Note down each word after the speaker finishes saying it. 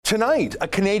Tonight, a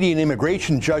Canadian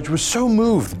immigration judge was so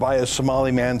moved by a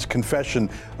Somali man's confession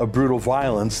of brutal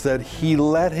violence that he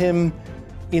let him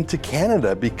into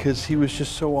Canada because he was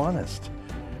just so honest.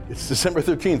 It's December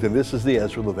 13th, and this is the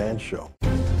Ezra Levant Show.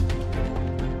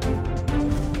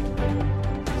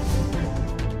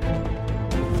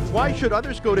 Why should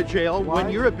others go to jail when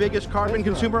you're the biggest carbon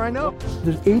consumer I know?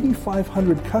 There's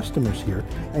 8,500 customers here,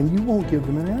 and you won't give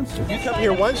them an answer. You come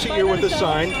here once a year with a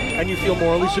sign, and you feel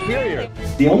morally superior.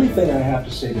 The only thing I have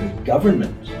to say to the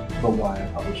government for why I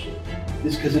publish it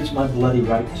is because it's my bloody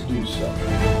right to do so.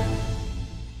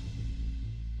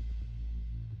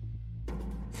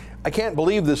 I can't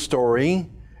believe this story,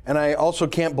 and I also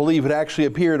can't believe it actually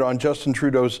appeared on Justin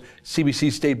Trudeau's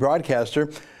CBC state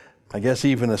broadcaster. I guess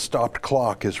even a stopped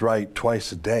clock is right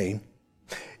twice a day.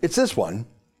 It's this one.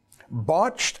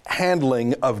 Botched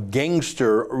handling of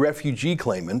gangster refugee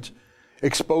claimant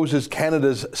exposes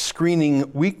Canada's screening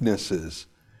weaknesses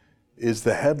is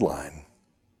the headline.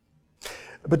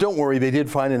 But don't worry, they did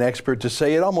find an expert to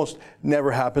say it almost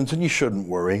never happens, and you shouldn't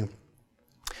worry.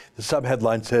 The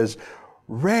subheadline says,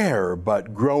 rare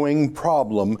but growing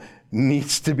problem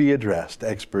needs to be addressed,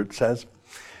 expert says.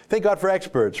 Thank God for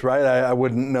experts, right? I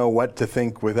wouldn't know what to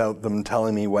think without them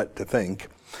telling me what to think.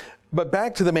 But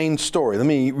back to the main story. Let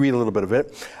me read a little bit of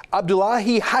it.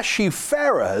 Abdullahi Hashi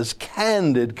Farah's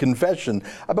candid confession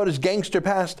about his gangster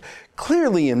past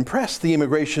clearly impressed the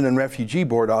Immigration and Refugee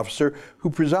Board officer who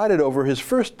presided over his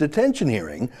first detention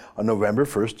hearing on November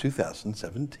 1st,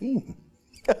 2017.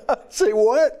 Say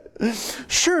what?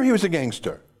 Sure, he was a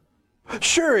gangster.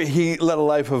 Sure, he led a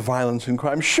life of violence and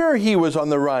crime. Sure, he was on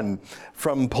the run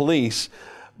from police.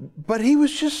 But he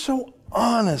was just so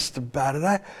honest about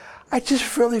it. I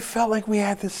just really felt like we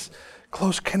had this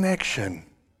close connection.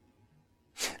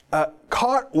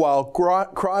 Caught while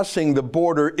crossing the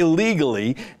border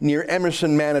illegally near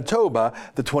Emerson, Manitoba,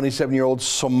 the 27-year-old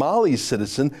Somali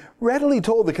citizen readily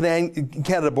told the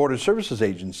Canada Border Services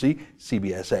Agency,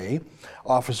 CBSA,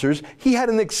 officers he had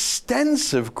an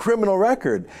extensive criminal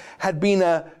record, had been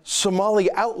a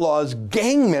Somali outlaws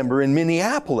gang member in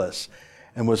Minneapolis,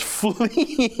 and was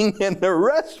fleeing an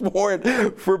arrest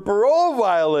warrant for parole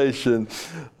violation.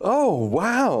 Oh,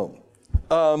 wow.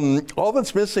 All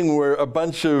that's missing were a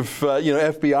bunch of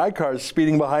FBI cars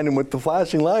speeding behind him with the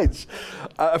flashing lights.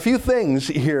 A few things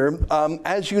here.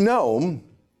 As you know,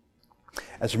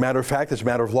 as a matter of fact, as a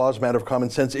matter of law, as a matter of common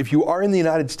sense, if you are in the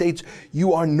United States,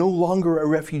 you are no longer a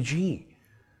refugee.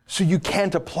 So you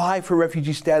can't apply for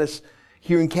refugee status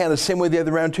here in Canada. Same way the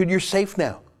other round, too. You're safe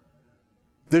now.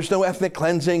 There's no ethnic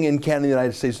cleansing in Canada and the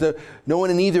United States. No one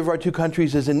in either of our two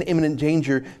countries is in imminent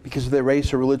danger because of their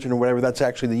race or religion or whatever. That's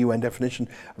actually the UN definition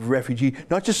of refugee.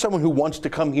 Not just someone who wants to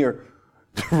come here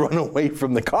to run away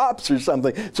from the cops or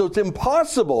something. So it's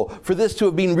impossible for this to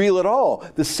have been real at all.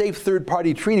 The Safe Third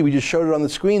Party Treaty, we just showed it on the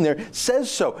screen there,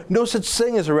 says so. No such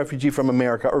thing as a refugee from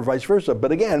America or vice versa.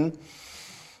 But again,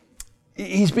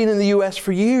 he's been in the U.S.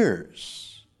 for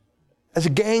years as a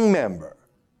gang member,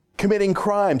 committing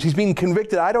crimes. He's been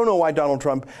convicted. I don't know why Donald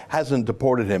Trump hasn't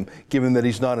deported him, given that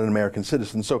he's not an American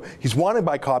citizen. So he's wanted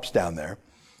by cops down there.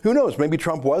 Who knows? Maybe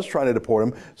Trump was trying to deport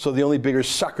him, so the only bigger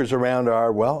suckers around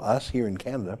are, well, us here in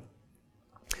Canada.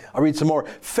 I'll read some more.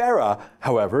 Farah,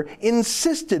 however,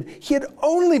 insisted he had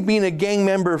only been a gang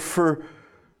member for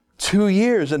 2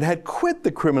 years and had quit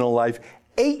the criminal life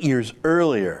 8 years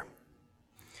earlier.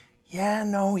 Yeah,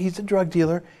 no, he's a drug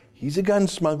dealer. He's a gun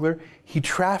smuggler. He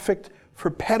trafficked for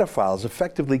pedophiles,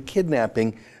 effectively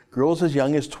kidnapping girls as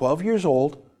young as 12 years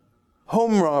old,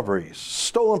 home robberies,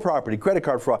 stolen property, credit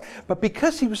card fraud. But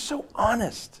because he was so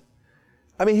honest,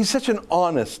 I mean, he's such an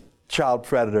honest child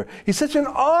predator. He's such an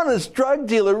honest drug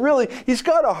dealer, really. He's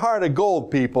got a heart of gold,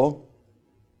 people.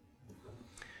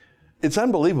 It's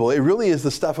unbelievable. It really is the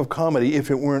stuff of comedy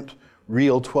if it weren't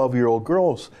real 12-year-old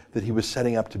girls that he was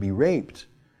setting up to be raped.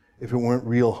 If it weren't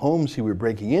real homes he were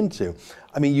breaking into.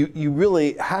 I mean, you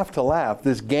really have to laugh.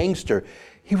 This gangster,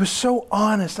 he was so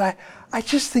honest. I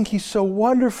just think he's so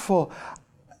wonderful.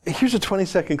 Here's a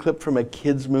 20-second clip from a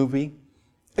kids movie.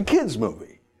 A kids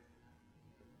movie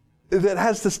that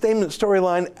has the same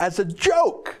storyline as a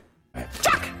joke.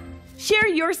 Chuck, share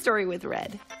your story with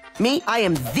Red. Me? I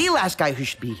am the last guy who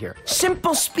should be here.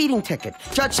 Simple speeding ticket.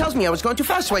 Judge tells me I was going too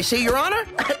fast, so I say, Your Honor?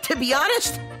 To be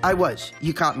honest, I was.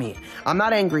 You caught me. I'm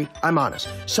not angry. I'm honest.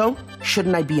 So,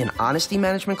 shouldn't I be in honesty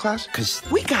management class? Because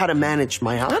we gotta manage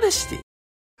my honesty.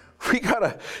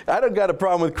 I don't got a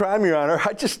problem with crime, Your Honor.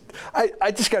 I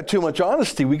just got too much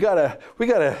honesty. We gotta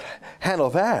handle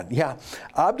that. Yeah.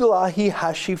 Abdullahi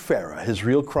Hashi Farah, his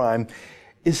real crime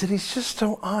is that he's just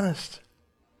so honest.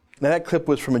 Now, that clip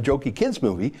was from a jokey kids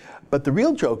movie, but the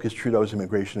real joke is Trudeau's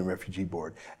Immigration and Refugee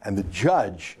Board. And the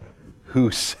judge who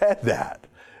said that,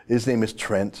 his name is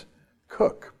Trent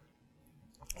Cook.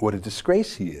 What a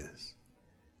disgrace he is.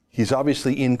 He's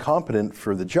obviously incompetent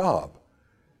for the job.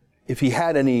 If he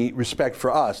had any respect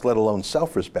for us, let alone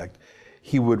self-respect,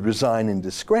 he would resign in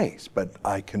disgrace, but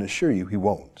I can assure you he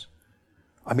won't.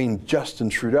 I mean, Justin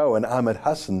Trudeau and Ahmed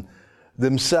Hassan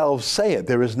themselves say it.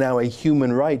 There is now a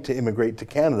human right to immigrate to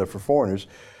Canada for foreigners,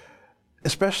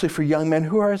 especially for young men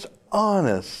who are as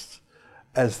honest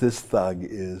as this thug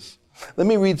is. Let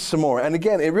me read some more. And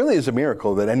again, it really is a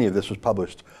miracle that any of this was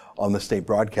published on the state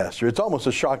broadcaster. It's almost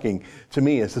as shocking to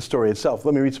me as the story itself.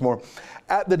 Let me read some more.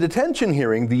 At the detention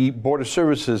hearing, the Border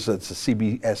Services, that's the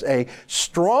CBSA,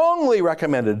 strongly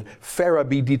recommended Farah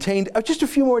be detained just a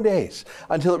few more days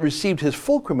until it received his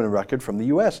full criminal record from the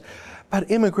U.S. But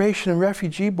Immigration and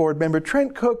Refugee Board member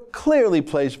Trent Cook clearly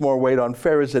placed more weight on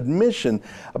Farah's admission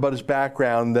about his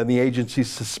background than the agency's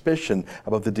suspicion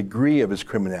about the degree of his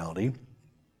criminality.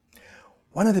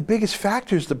 One of the biggest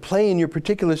factors that play in your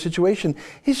particular situation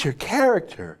is your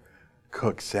character,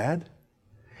 Cook said.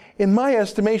 In my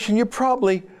estimation, you're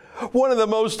probably one of the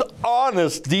most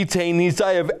honest detainees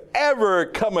I have ever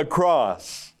come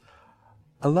across.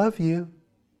 I love you.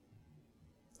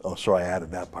 Oh, sorry, I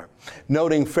added that part.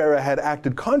 Noting Farah had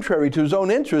acted contrary to his own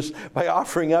interests by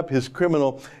offering up his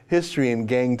criminal history and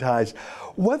gang ties.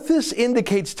 What this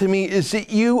indicates to me is that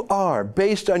you are,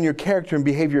 based on your character and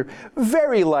behavior,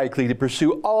 very likely to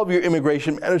pursue all of your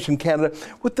immigration matters in Canada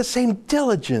with the same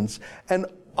diligence and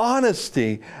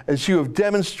honesty as you have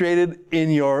demonstrated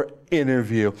in your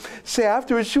interview. Say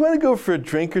afterwards, you want to go for a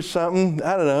drink or something?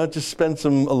 I don't know, just spend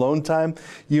some alone time,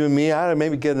 you and me. I don't know,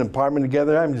 maybe get an apartment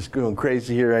together. I'm just going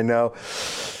crazy here, I know.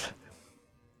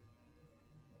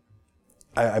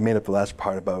 I made up the last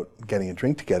part about getting a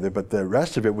drink together, but the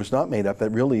rest of it was not made up. That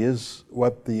really is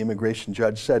what the immigration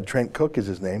judge said. Trent Cook is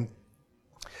his name.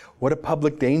 What a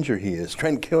public danger he is.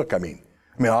 Trent Cook, I mean,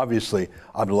 obviously,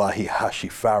 Abdullahi Hashi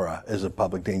Farah is a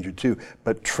public danger too,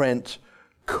 but Trent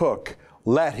Cook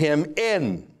let him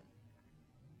in.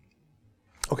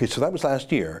 Okay, so that was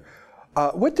last year.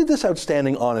 What did this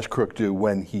outstanding honest crook do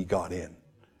when he got in?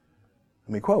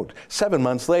 Let me quote. 7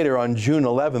 months later, on June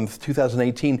 11th,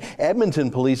 2018,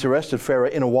 Edmonton police arrested Farah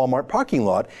in a Walmart parking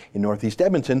lot in northeast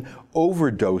Edmonton,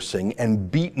 overdosing and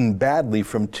beaten badly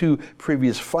from 2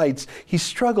 previous fights. He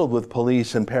struggled with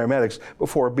police and paramedics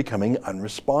before becoming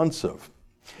unresponsive.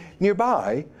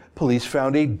 Nearby, police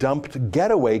found a dumped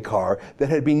getaway car that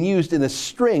had been used in a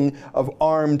string of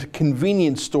armed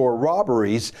convenience store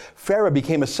robberies. Farah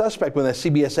became a suspect when a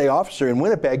CBSA officer in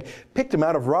Winnipeg picked him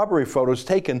out of robbery photos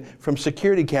taken from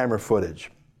security camera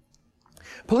footage.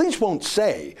 Police won't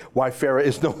say why Farah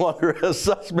is no longer a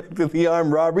suspect of the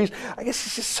armed robberies. I guess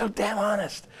he's just so damn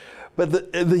honest.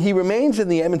 But he remains in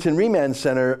the Edmonton Remand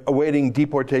Center awaiting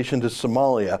deportation to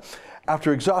Somalia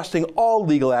after exhausting all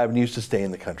legal avenues to stay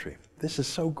in the country. This is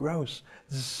so gross.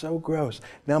 This is so gross.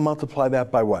 Now multiply that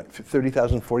by what?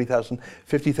 30,000, 40,000,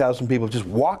 50,000 people just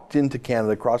walked into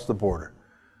Canada across the border.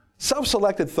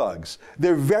 Self-selected thugs.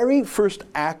 Their very first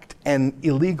act, an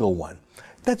illegal one.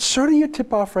 That's sort of your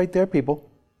tip-off right there, people.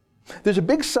 There's a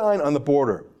big sign on the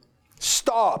border.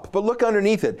 Stop, but look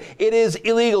underneath it. It is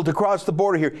illegal to cross the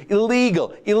border here.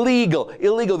 Illegal, illegal,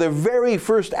 illegal. Their very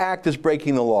first act is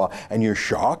breaking the law. And you're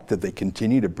shocked that they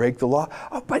continue to break the law?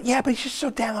 Oh, but he's just so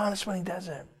damn honest when he does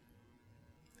it.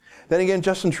 Then again,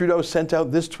 Justin Trudeau sent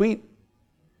out this tweet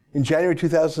in January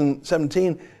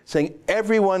 2017 saying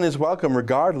everyone is welcome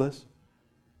regardless.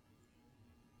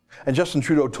 And Justin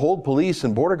Trudeau told police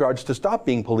and border guards to stop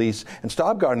being police and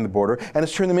stop guarding the border, and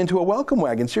has turned them into a welcome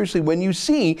wagon. Seriously, when you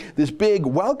see this big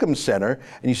welcome center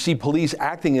and you see police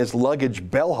acting as luggage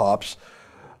bellhops,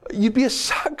 you'd be a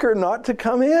sucker not to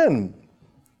come in.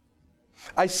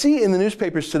 I see in the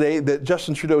newspapers today that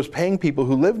Justin Trudeau is paying people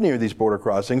who live near these border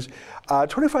crossings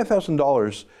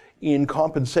 $25,000 in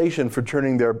compensation for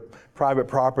turning their private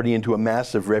property into a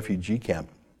massive refugee camp.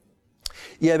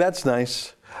 Yeah, that's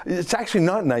nice. It's actually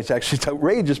not nice, actually. It's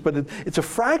outrageous, but it's a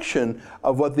fraction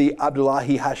of what the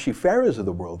Abdullahi Hashi Farahs of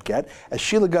the world get, as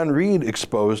Sheila Gunn-Reid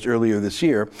exposed earlier this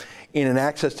year in an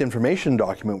access to information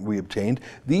document we obtained.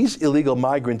 These illegal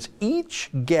migrants each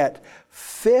get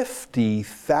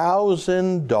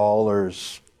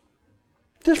 $50,000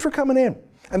 just for coming in.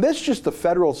 And that's just the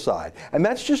federal side, and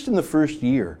that's just in the first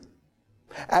year.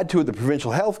 Add to it the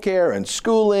provincial health care and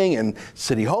schooling and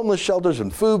city homeless shelters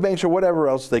and food banks or whatever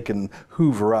else they can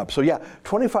hoover up. So yeah,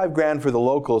 $25,000 for the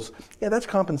locals. Yeah, that's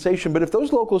compensation. But if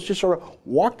those locals just sort of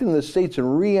walked into the States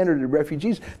and re-entered as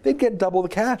refugees, they'd get double the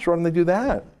cash. Why don't they do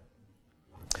that?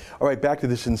 All right, back to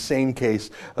this insane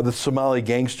case of the Somali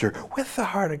gangster with the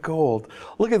heart of gold.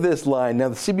 Look at this line. Now,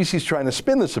 the CBC's trying to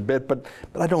spin this a bit, but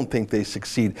I don't think they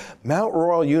succeed. Mount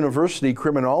Royal University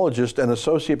criminologist and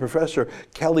associate professor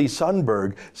Kelly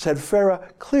Sundberg said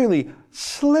Farah clearly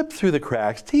slipped through the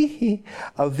cracks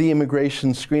of the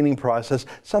immigration screening process,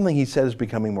 something he said is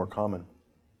becoming more common.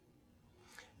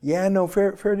 Yeah, no,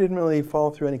 Farah didn't really fall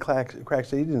through any cracks.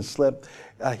 He didn't slip.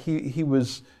 He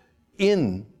was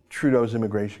in Trudeau's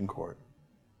immigration court.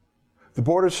 The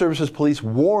Border Services Police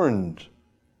warned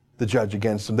the judge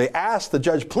against him. They asked the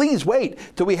judge, please wait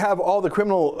till we have all the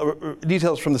criminal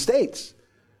details from the States.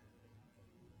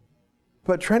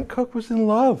 But Trent Cook was in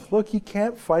love. Look, you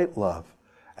can't fight love.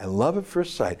 And love at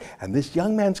first sight. And this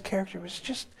young man's character was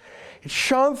just, it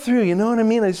shone through, you know what I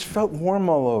mean? I just felt warm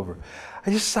all over.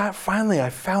 I just thought, finally, I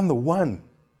found the one.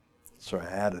 So I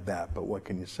added that, but what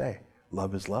can you say?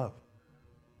 Love is love.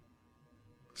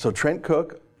 So Trent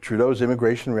Cook, Trudeau's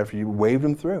immigration refugee, waved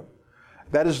him through.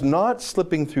 That is not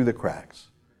slipping through the cracks.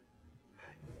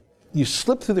 You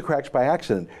slip through the cracks by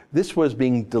accident. This was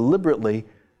being deliberately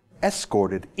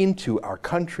escorted into our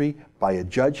country by a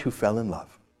judge who fell in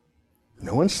love.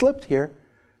 No one slipped here.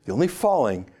 The only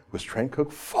falling was Trent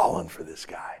Cook falling for this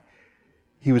guy.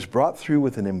 He was brought through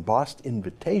with an embossed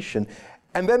invitation.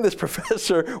 And then this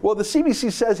professor, well, the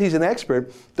CBC says he's an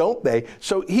expert, don't they?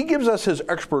 So he gives us his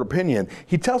expert opinion.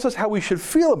 He tells us how we should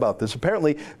feel about this.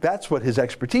 Apparently, that's what his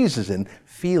expertise is in,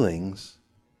 feelings.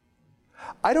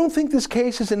 I don't think this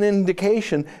case is an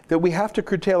indication that we have to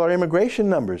curtail our immigration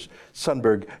numbers,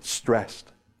 Sundberg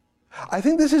stressed. I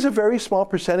think this is a very small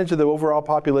percentage of the overall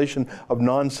population of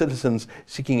non-citizens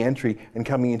seeking entry and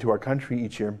coming into our country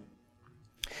each year.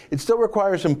 It still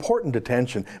requires important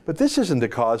attention, but this isn't a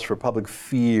cause for public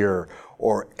fear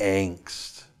or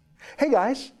angst. Hey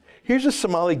guys, here's a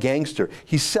Somali gangster.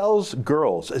 He sells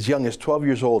girls as young as 12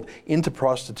 years old into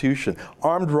prostitution.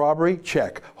 Armed robbery,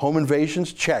 check. Home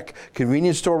invasions, check.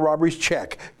 Convenience store robberies,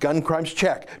 check. Gun crimes,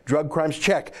 check. Drug crimes,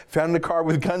 check. Found in a car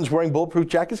with guns wearing bulletproof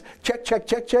jackets, check, check,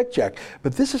 check, check, check.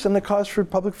 But this isn't a cause for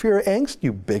public fear or angst,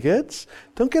 you bigots.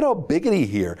 Don't get all biggity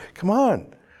here. Come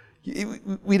on.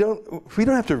 We don't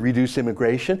have to reduce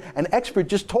immigration. An expert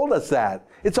just told us that.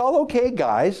 It's all okay,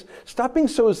 guys. Stop being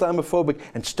so Islamophobic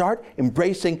and start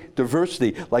embracing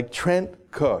diversity like Trent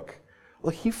Cook.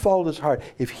 Look, he followed his heart.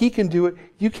 If he can do it,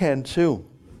 you can too.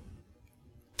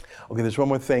 Okay, there's one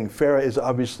more thing. Farah is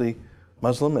obviously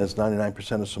Muslim, as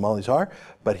 99% of Somalis are,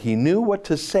 but he knew what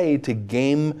to say to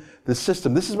game the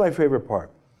system. This is my favorite part.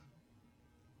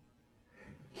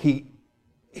 He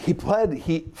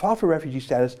filed for refugee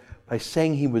status by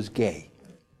saying he was gay.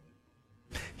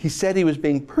 He said he was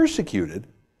being persecuted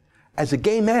as a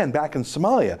gay man back in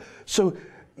Somalia. So,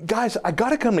 guys, I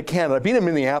gotta come to Canada. I've been in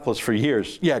Minneapolis for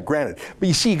years. Yeah, granted. But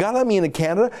you see, you gotta let me into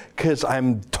Canada because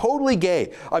I'm totally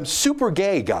gay. I'm super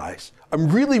gay, guys.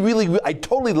 I'm I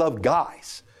totally love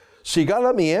guys. So you gotta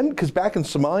let me in because back in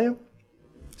Somalia,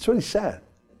 that's what he said.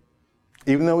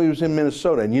 Even though he was in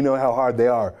Minnesota, and you know how hard they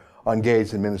are on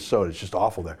gays in Minnesota. It's just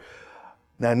awful there.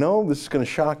 Now, I know this is going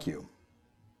to shock you.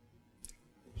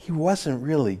 He wasn't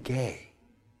really gay.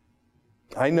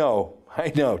 I know.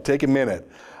 Take a minute.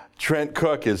 Trent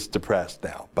Cook is depressed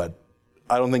now, but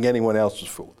I don't think anyone else was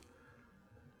fooled.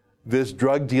 This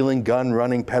drug-dealing,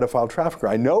 gun-running, pedophile trafficker,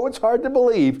 I know it's hard to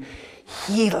believe,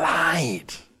 he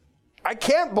lied. I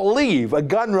can't believe a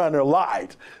gun runner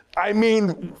lied. I mean,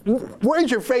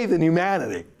 where's your faith in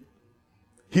humanity?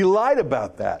 He lied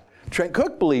about that. Trent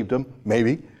Cook believed him,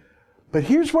 maybe. But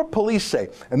here's what police say,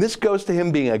 and this goes to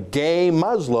him being a gay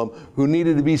Muslim who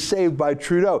needed to be saved by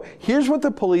Trudeau. Here's what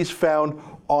the police found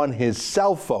on his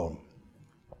cell phone.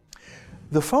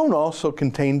 The phone also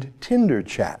contained Tinder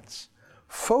chats,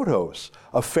 photos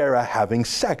of Farah having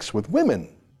sex with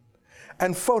women,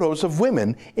 and photos of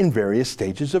women in various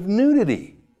stages of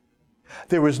nudity.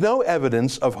 There was no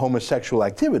evidence of homosexual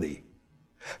activity.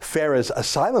 Farah's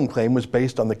asylum claim was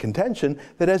based on the contention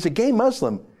that as a gay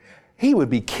Muslim, he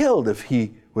would be killed if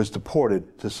he was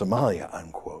deported to Somalia,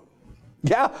 unquote.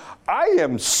 Yeah, I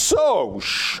am so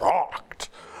shocked.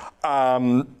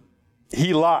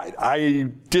 He lied.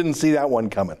 I didn't see that one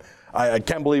coming. I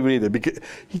can't believe it either because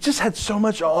he just had so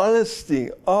much honesty.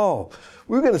 Oh,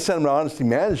 we were going to send him to honesty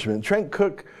management. Trent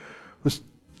Cook was,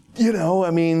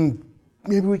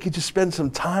 maybe we could just spend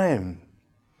some time.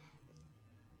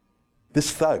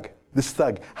 This thug,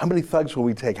 how many thugs will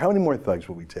we take? How many more thugs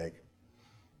will we take?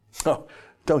 Oh,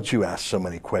 don't you ask so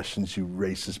many questions, you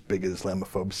racist, bigot,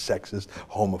 Islamophobe, sexist,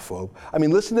 homophobe.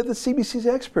 Listen to the CBC's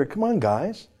expert. Come on,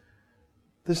 guys.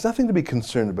 There's nothing to be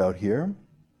concerned about here.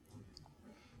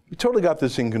 We totally got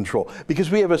this in control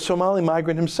because we have a Somali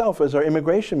migrant himself as our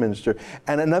immigration minister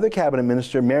and another cabinet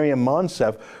minister, Maryam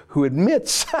Monsef, who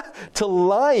admits to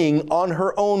lying on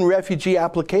her own refugee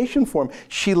application form.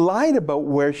 She lied about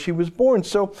where she was born.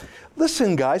 So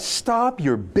listen, guys, stop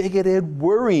your bigoted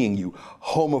worrying, you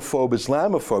homophobe,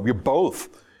 Islamophobe. You're both.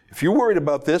 If you're worried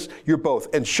about this, you're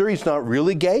both. And sure, he's not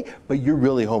really gay, but you're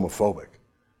really homophobic.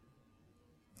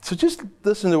 So just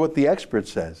listen to what the expert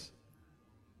says.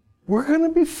 We're going to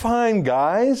be fine,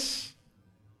 guys.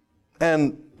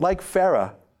 And like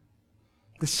Farah,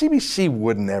 the CBC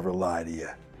wouldn't ever lie to you,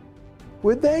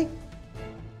 would they?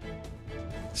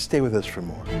 Stay with us for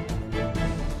more.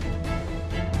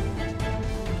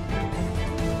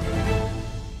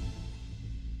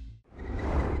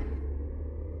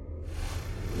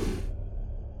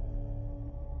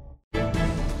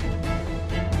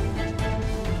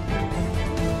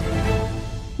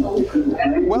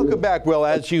 Welcome back. Well,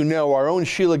 as you know, our own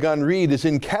Sheila Gunn Reid is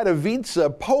in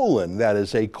Katowice, Poland. That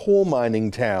is a coal mining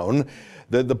town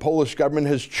that the Polish government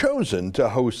has chosen to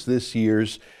host this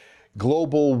year's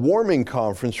global warming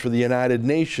conference for the United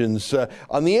Nations.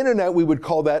 On the internet, we would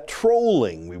call that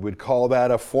trolling. We would call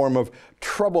that a form of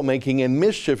troublemaking and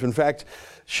mischief. In fact,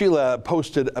 Sheila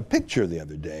posted a picture the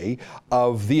other day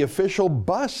of the official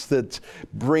bus that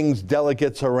brings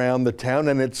delegates around the town,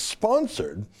 and it's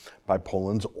sponsored by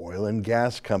Poland's oil and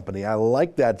gas company. I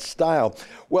like that style.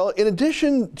 Well, in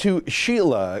addition to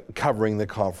Sheila covering the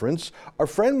conference, our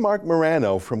friend Mark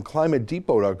Morano from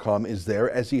ClimateDepot.com is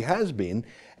there, as he has been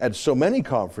at so many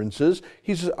conferences.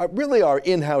 He's really our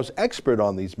in-house expert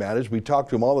on these matters. We talk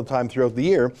to him all the time throughout the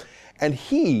year. And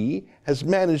he has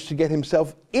managed to get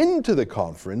himself into the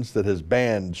conference that has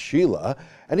banned Sheila.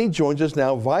 And he joins us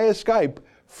now via Skype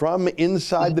from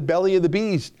inside the belly of the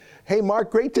beast. Hey,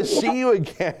 Mark, great to see you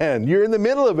again. You're in the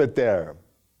middle of it there.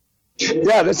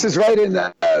 Yeah, this is right in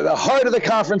the heart of the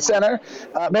conference center.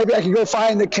 Maybe I can go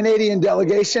find the Canadian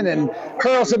delegation and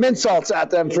hurl some insults at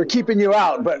them for keeping you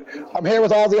out. But I'm here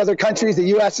with all the other countries. The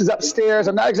U.S. is upstairs.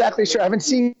 I'm not exactly sure. I haven't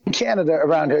seen Canada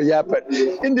around here yet, but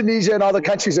Indonesia and all the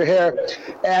countries are here.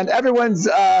 And everyone's,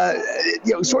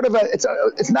 sort of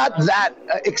it's not that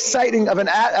exciting of an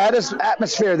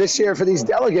atmosphere this year for these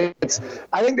delegates.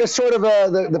 I think there's sort of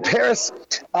the Paris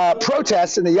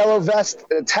protests and the yellow vest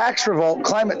tax revolt,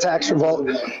 climate tax revolt,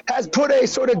 has put a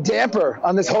sort of damper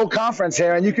on this whole conference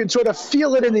here, and you can sort of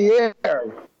feel it in the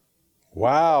air.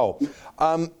 Wow.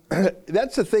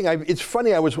 That's the thing. It's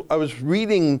funny, I was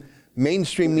reading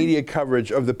mainstream media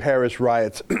coverage of the Paris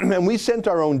riots, and we sent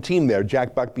our own team there,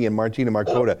 Jack Buckby and Martina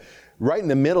Markota, right in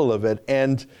the middle of it.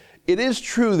 And it is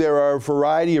true there are a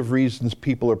variety of reasons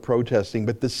people are protesting,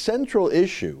 but the central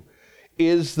issue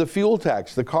is the fuel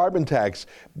tax, the carbon tax.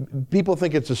 People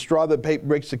think it's a straw that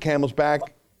breaks the camel's back.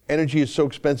 Energy is so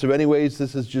expensive anyways.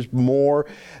 This is just more.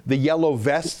 The yellow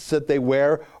vests that they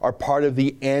wear are part of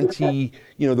the the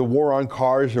war on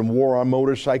cars and war on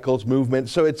motorcycles movement.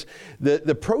 So it's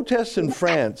the protests in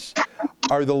France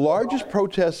are the largest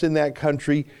protests in that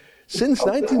country since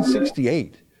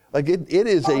 1968. Like it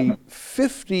is a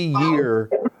 50-year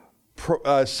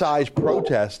size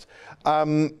protest.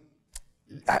 And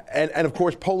of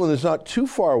course, Poland is not too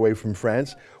far away from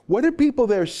France. What are people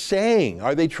there saying?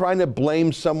 Are they trying to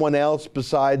blame someone else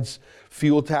besides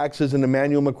fuel taxes and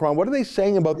Emmanuel Macron? What are they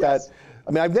saying about that?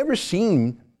 I mean, I've never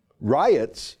seen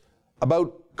riots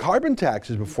about carbon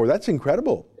taxes before. That's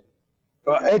incredible.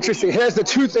 Well, interesting. Here's the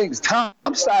two things. Tom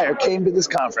Steyer came to this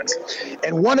conference,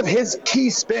 and one of his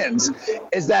key spins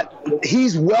is that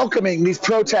he's welcoming these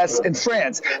protests in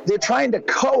France. They're trying to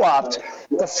co-opt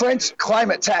the French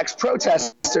climate tax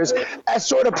protesters as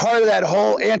sort of part of that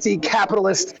whole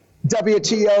anti-capitalist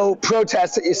WTO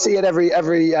protest that you see at every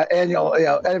annual,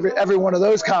 every one of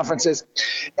those conferences.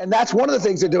 And that's one of the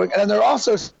things they're doing. And they're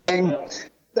also saying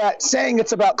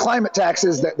it's about climate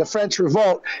taxes, that the French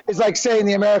revolt, is like saying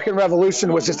the American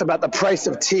Revolution was just about the price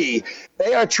of tea.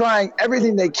 They are trying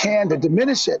everything they can to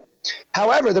diminish it.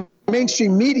 However, the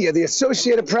mainstream media, the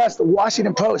Associated Press, the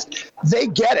Washington Post, they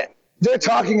get it. They're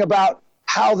talking about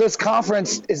how this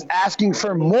conference is asking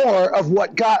for more of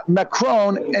what got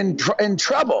Macron in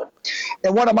trouble.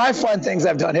 And one of my fun things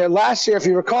I've done here, last year, if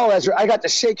you recall, Ezra, I got to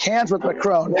shake hands with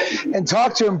Macron and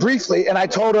talk to him briefly, and I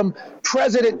told him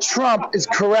President Trump is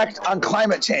correct on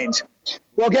climate change.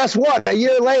 Well, guess what? A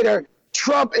year later,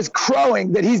 Trump is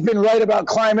crowing that he's been right about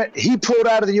climate. He pulled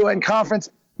out of the UN conference.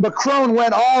 Macron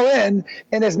went all in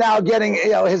and is now getting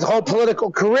his whole political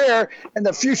career, and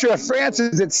the future of France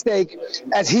is at stake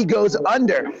as he goes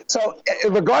under. So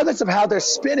regardless of how they're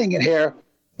spinning it here,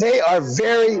 they are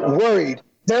very worried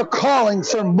they're calling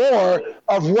for more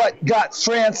of what got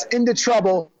France into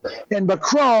trouble. And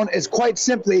Macron is quite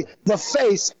simply the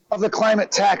face of the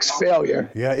climate tax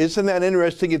failure. Yeah, isn't that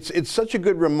interesting? It's such a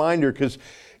good reminder because,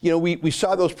 you know, we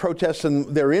saw those protests and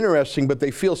they're interesting, but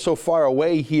they feel so far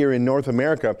away here in North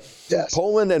America. Yes.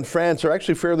 Poland and France are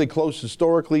actually fairly close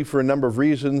historically for a number of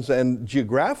reasons, and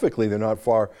geographically they're not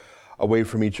far away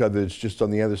from each other. It's just on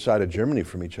the other side of Germany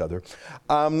from each other.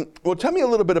 Well, tell me a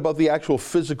little bit about the actual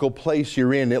physical place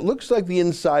you're in. It looks like the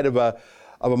inside of a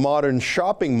modern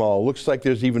shopping mall. Looks like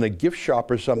there's even a gift shop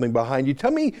or something behind you.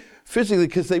 Tell me physically,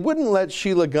 because they wouldn't let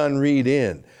Sheila Gunn Reid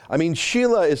in. I mean,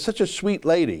 Sheila is such a sweet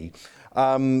lady.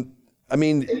 I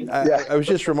was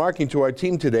just remarking to our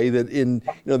team today that in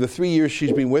the 3 years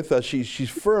she's been with us, she's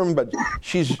firm, but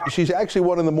she's actually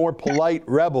one of the more polite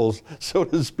rebels, so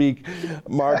to speak,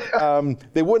 Mark.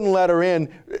 They wouldn't let her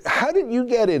in. How did you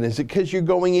get in? Is it because you're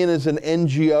going in as an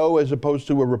NGO as opposed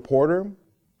to a reporter?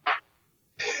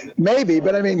 Maybe,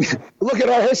 but I mean, look at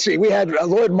our history. We had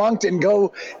Lord Monckton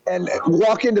go and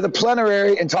walk into the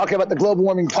plenary and talk about the global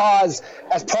warming pause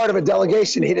as part of a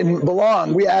delegation. He didn't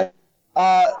belong.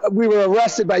 We were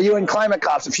arrested by UN climate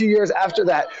cops a few years after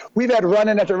that. We've had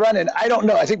run-in after run-in. I don't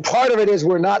know. I think part of it is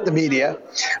we're not the media.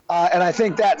 And I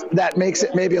think that makes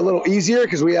it maybe a little easier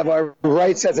because we have our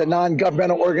rights as a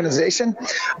non-governmental organization.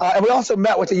 And we also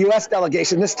met with the U.S.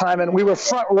 delegation this time, and we were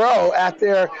front row at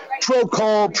their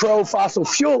pro-coal, pro-fossil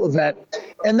fuel event.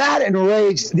 And that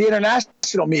enraged the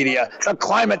international media, the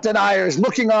climate deniers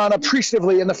looking on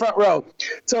appreciatively in the front row.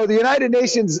 So the United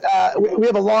Nations, we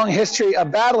have a long history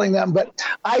of battling them, but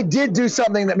I did do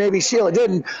something that maybe Sheila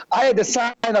didn't. I had to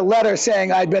sign a letter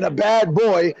saying I'd been a bad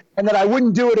boy and that I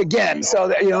wouldn't do it again. So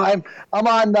that, I'm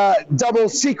on double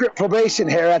secret probation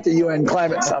here at the UN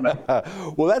Climate Summit.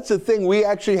 Well, that's the thing. We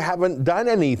actually haven't done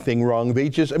anything wrong. They're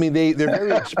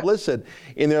very explicit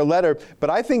in their letter.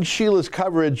 But I think Sheila's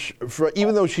coverage,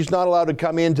 even though she's not allowed to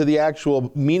come into the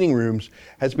actual meeting rooms,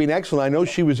 has been excellent. I know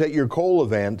she was at your coal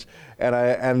event, and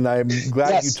I'm glad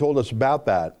Yes. you told us about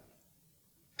that.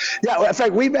 Yeah, in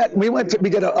fact, we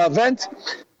did an event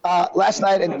last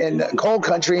night in coal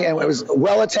country, and it was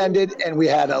well attended, and we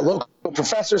had a local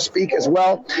professor speak as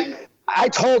well. I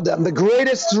told them the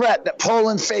greatest threat that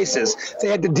Poland faces, they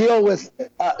had to deal with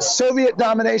Soviet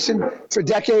domination for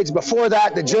decades. Before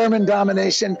that, the German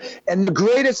domination. And the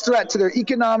greatest threat to their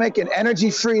economic and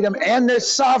energy freedom and their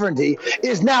sovereignty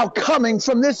is now coming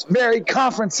from this very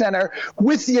conference center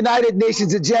with the United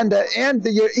Nations agenda and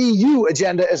the EU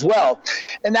agenda as well.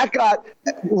 And that got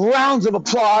rounds of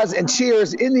applause and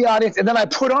cheers in the audience. And then I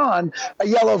put on a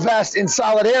yellow vest in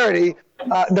solidarity,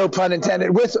 no pun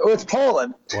intended, with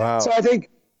Poland. Wow. So I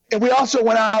think, and we also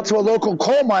went out to a local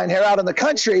coal mine here out in the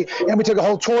country, and we took a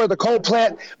whole tour of the coal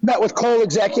plant, met with coal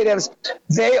executives.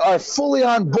 They are fully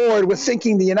on board with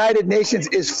thinking the United Nations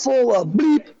is full of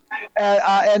bleep,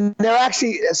 and they're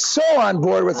actually so on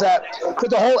board with that. But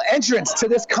the whole entrance to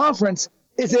this conference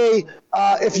is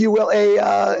if you will,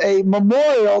 a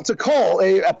memorial to coal,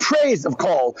 a praise of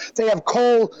coal. They have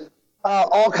coal.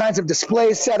 All kinds of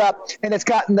displays set up, and it's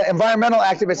gotten the environmental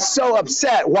activists so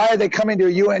upset. Why are they coming to a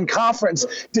UN conference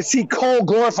to see coal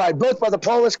glorified, both by the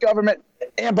Polish government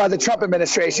and by the Trump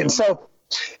administration? So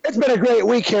it's been a great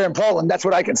week here in Poland. That's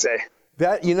what I can say.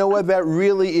 That, you know what, that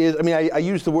really is, I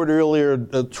used the word earlier,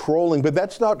 trolling, but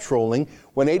that's not trolling.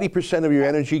 When 80% of your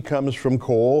energy comes from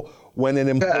coal, when it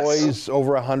employs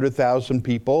over 100,000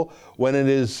 people, when it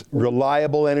is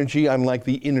reliable energy, unlike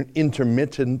the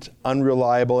intermittent,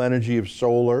 unreliable energy of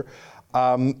solar.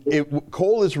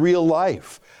 Coal is real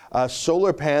life.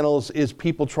 Solar panels is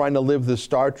people trying to live the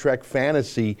Star Trek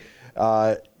fantasy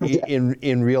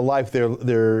in real life.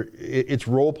 It's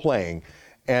role playing.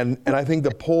 And I think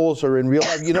the polls are in real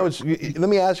life. Let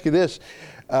me ask you this.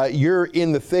 You're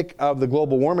in the thick of the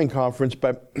global warming conference,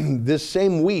 but this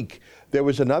same week, there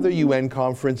was another UN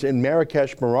conference in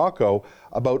Marrakesh, Morocco,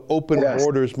 about open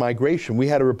borders migration. We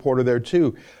had a reporter there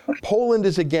too. Poland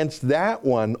is against that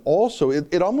one also.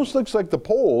 It almost looks like the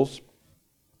Poles,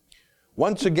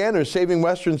 once again, are saving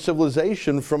Western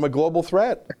civilization from a global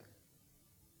threat.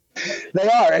 They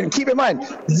are. And keep in mind,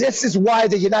 this is why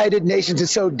the United Nations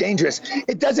is so dangerous.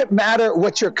 It doesn't matter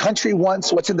what your country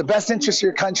wants, what's in the best interest of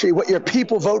your country, what your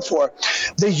people vote for.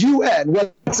 The UN,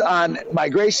 whether it's on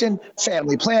migration,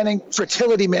 family planning,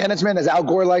 fertility management, as Al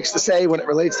Gore likes to say when it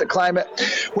relates to climate,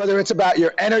 whether it's about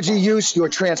your energy use, your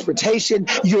transportation,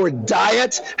 your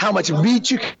diet, how much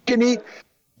meat you can eat,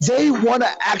 they want to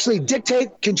actually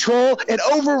dictate, control, and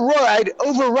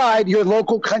override your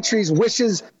local country's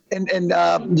wishes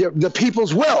the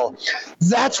people's will.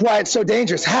 That's why it's so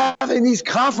dangerous. Having these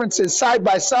conferences side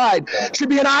by side should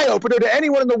be an eye-opener to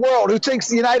anyone in the world who thinks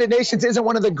the United Nations isn't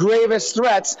one of the gravest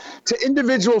threats to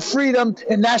individual freedom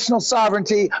and national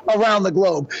sovereignty around the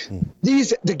globe.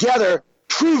 These together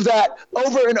prove that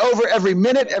over and over, every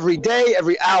minute, every day,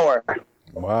 every hour.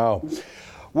 Wow.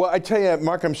 Well, I tell you,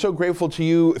 Mark, I'm so grateful to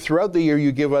you. Throughout the year,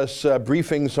 you give us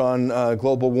briefings on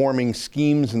global warming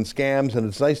schemes and scams, and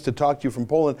it's nice to talk to you from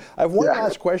Poland. I have one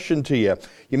last question to you.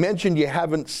 You mentioned you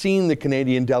haven't seen the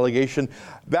Canadian delegation.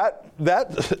 That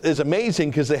is amazing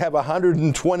because they have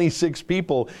 126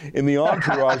 people in the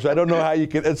entourage. I don't know how you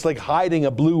can, it's like hiding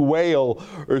a blue whale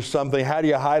or something. How do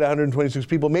you hide 126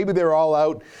 people? Maybe they're all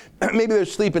out. Maybe they're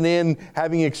sleeping in,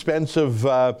 having expensive,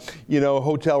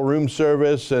 hotel room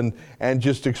service and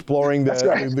just exploring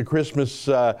the Christmas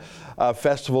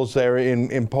festivals there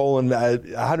in Poland.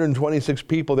 126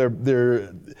 people.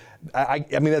 I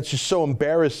mean, that's just so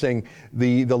embarrassing,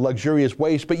 the luxurious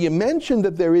waste. But you mentioned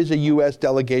that there is a U.S.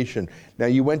 delegation. Now,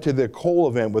 you went to the coal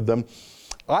event with them.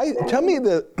 Tell me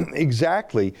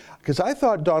exactly, because I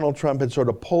thought Donald Trump had sort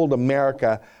of pulled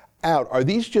America out. Are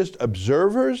these just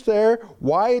observers there?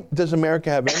 Why does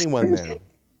America have anyone there?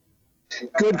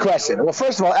 Good question. Well,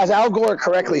 first of all, as Al Gore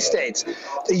correctly states,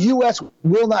 the U.S.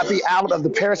 will not be out of the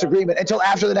Paris Agreement until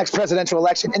after the next presidential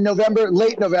election in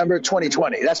late November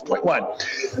 2020. That's point one.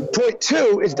 Point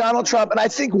two is Donald Trump, and I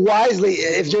think wisely,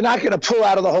 if you're not going to pull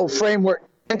out of the whole framework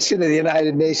mentioned in the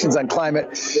United Nations on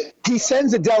climate, he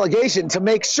sends a delegation to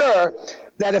make sure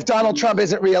that if Donald Trump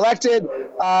isn't reelected,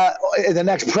 the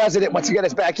next president, once he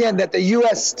gets back in, that the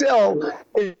U.S. still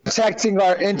is protecting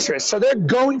our interests. So they're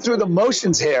going through the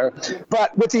motions here,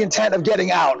 but with the intent of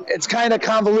getting out. It's kind of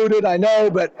convoluted, I know,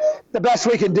 but the best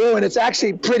we can do, and it's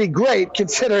actually pretty great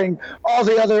considering all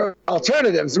the other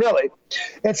alternatives, really.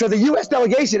 And so the U.S.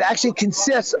 delegation actually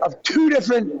consists of two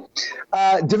different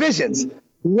divisions.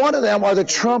 One of them are the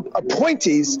Trump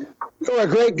appointees, who are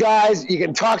great guys. You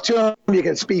can talk to them. You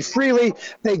can speak freely.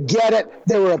 They get it.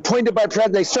 They were appointed by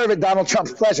President. They serve at Donald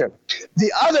Trump's pleasure.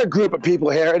 The other group of people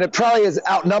here, and it probably is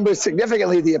outnumbered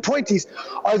significantly, the appointees,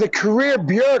 are the career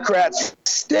bureaucrats,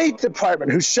 State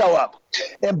Department, who show up.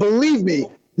 And believe me,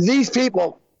 these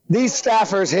people, these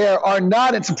staffers here are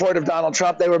not in support of Donald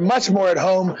Trump. They were much more at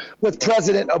home with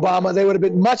President Obama. They would have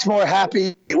been much more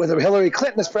happy with Hillary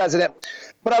Clinton as president.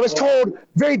 But I was told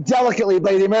very delicately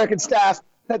by the American staff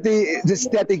that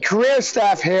the career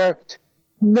staff here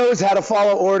knows how to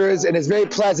follow orders and is very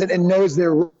pleasant and knows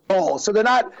their role. So they're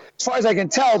not, as far as I can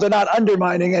tell, they're not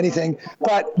undermining anything.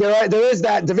 But there is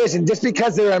that division. Just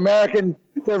because they're American,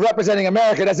 they're representing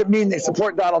America, doesn't mean they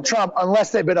support Donald Trump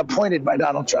unless they've been appointed by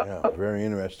Donald Trump. Yeah, very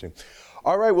interesting.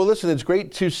 All right. Well, listen, it's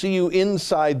great to see you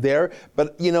inside there.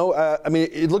 But I mean,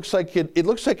 it looks like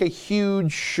a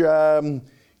huge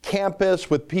campus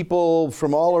with people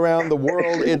from all around the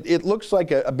world. It looks like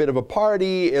a bit of a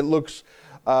party. It looks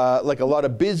like a lot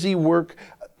of busy work.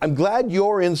 I'm glad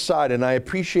you're inside, and I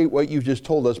appreciate what you've just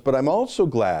told us, but I'm also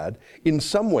glad, in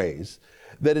some ways,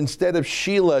 that instead of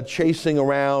Sheila chasing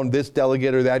around this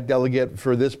delegate or that delegate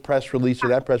for this press release or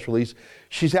that press release,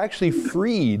 she's actually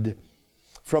freed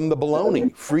from the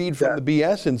baloney, freed from the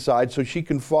BS inside, so she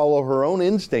can follow her own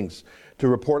instincts to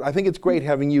report. I think it's great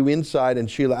having you inside and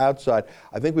Sheila outside.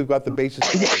 I think we've got the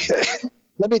basis.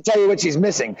 Let me tell you what she's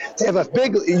missing. They have a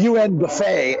big UN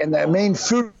buffet in the main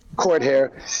food court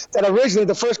here that originally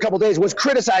the first couple of days was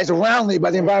criticized roundly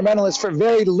by the environmentalists for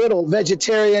very little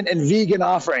vegetarian and vegan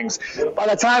offerings. By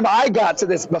the time I got to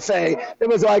this buffet, it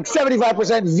was like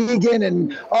 75% vegan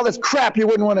and all this crap you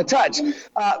wouldn't want to touch.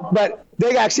 But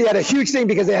they actually had a huge thing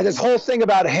because they had this whole thing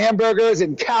about hamburgers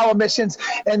and cow emissions.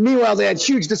 And meanwhile, they had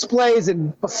huge displays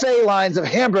and buffet lines of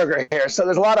hamburger here. So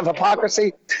there's a lot of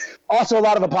hypocrisy. Also a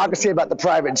lot of hypocrisy about the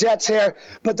private jets here.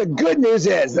 But the good news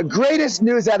is, the greatest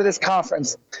news out of this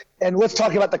conference, and let's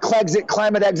talk about the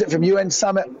climate exit from UN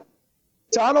summit.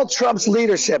 Donald Trump's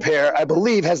leadership here, I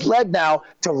believe, has led now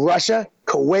to Russia,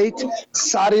 Kuwait,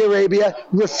 Saudi Arabia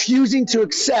refusing to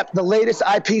accept the latest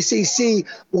IPCC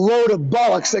load of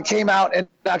bollocks that came out in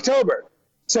October.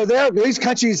 So these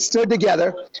countries stood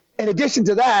together. In addition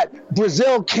to that,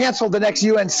 Brazil canceled the next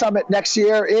UN summit next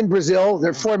year in Brazil.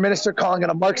 Their foreign minister calling it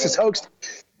a Marxist hoax.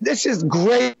 This is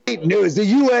great news. The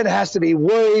UN has to be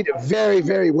worried, very,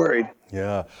 very worried.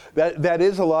 Yeah, that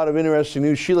is a lot of interesting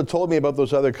news. Sheila told me about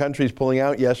those other countries pulling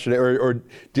out yesterday or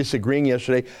disagreeing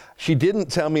yesterday. She didn't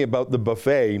tell me about the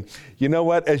buffet. You know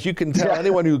what? As you can tell,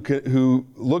 anyone who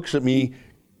looks at me,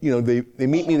 they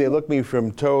meet me, they look me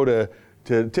from toe to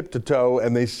tip to toe,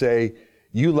 and they say,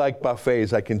 "You like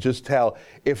buffets." I can just tell.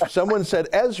 If someone said,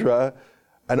 "Ezra,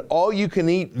 an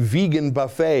all-you-can-eat vegan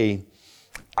buffet,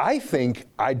 I think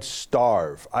I'd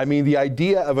starve. I mean, the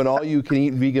idea of an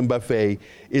all-you-can-eat vegan buffet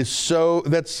is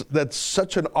that's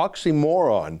such an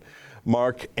oxymoron,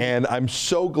 Mark, and I'm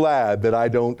so glad that I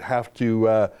don't have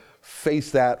to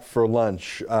face that for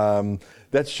lunch.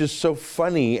 That's just so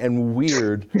funny and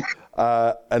weird,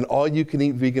 an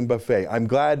all-you-can-eat vegan buffet. I'm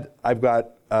glad I've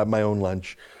got my own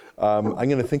lunch. I'm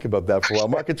going to think about that for a while.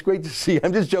 Mark, it's great to see you.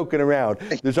 I'm just joking around.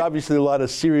 There's obviously a lot of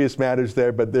serious matters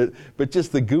there, but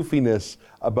just the goofiness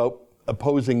about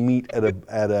opposing meat at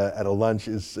a lunch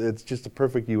it's just a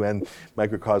perfect UN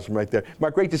microcosm right there.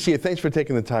 Mark, great to see you. Thanks for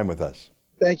taking the time with us.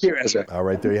 Thank you, Ezra. All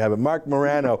right, there you have it. Mark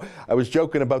Morano. I was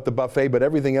joking about the buffet, but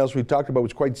everything else we talked about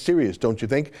was quite serious, don't you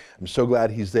think? I'm so glad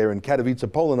he's there in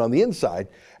Katowice, Poland on the inside,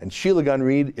 and Sheila Gunn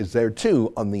Reid is there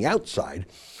too on the outside.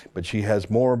 But she has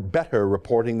better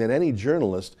reporting than any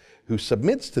journalist who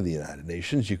submits to the United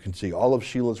Nations. You can see all of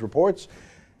Sheila's reports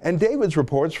and David's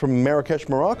reports from Marrakesh,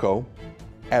 Morocco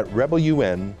at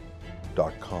rebelun.com.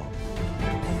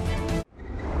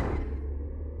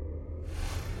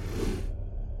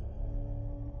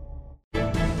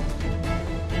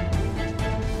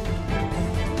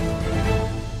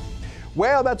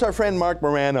 Well, that's our friend Mark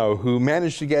Morano, who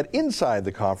managed to get inside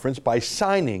the conference by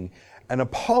signing an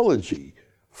apology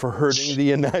for hurting the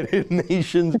United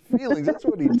Nations feelings. That's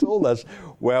what he told us.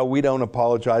 Well, we don't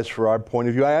apologize for our point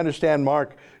of view. I understand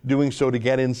Mark doing so to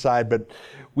get inside, but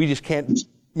we just can't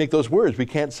make those words. We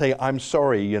can't say, I'm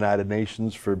sorry, United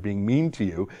Nations, for being mean to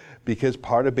you, because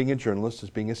part of being a journalist is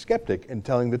being a skeptic and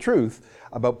telling the truth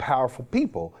about powerful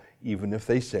people, even if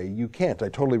they say you can't. I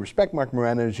totally respect Mark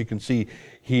Morano. As you can see,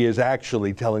 he is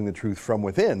actually telling the truth from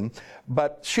within.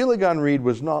 But Sheila Gunn Reid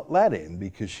was not let in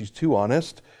because she's too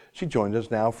honest. She joined us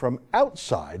now from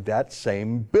outside that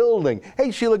same building.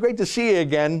 Hey, Sheila, great to see you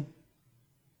again.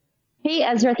 Hey,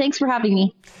 Ezra, thanks for having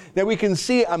me. Now we can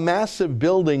see a massive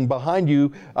building behind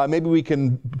you. Maybe we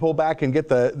can pull back and get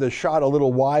the shot a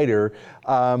little wider.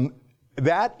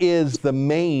 That is the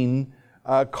main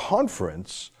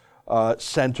conference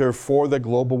center for the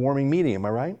global warming meeting, am I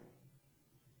right?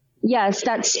 Yes,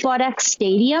 that's SpotX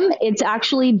Stadium. It's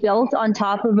actually built on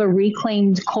top of a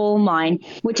reclaimed coal mine,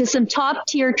 which is some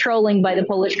top-tier trolling by the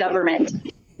Polish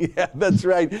government. Yeah, that's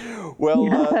right.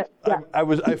 Well,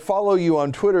 I follow you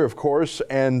on Twitter, of course,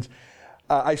 and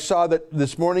I saw that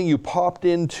this morning you popped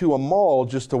into a mall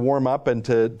just to warm up and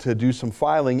to do some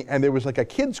filing, and there was like a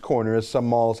kids' corner, as some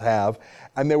malls have,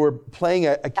 and they were playing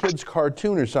a kids'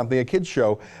 cartoon or something, a kids'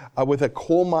 show, with a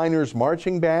coal miners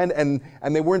marching band, and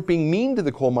they weren't being mean to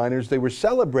the coal miners, they were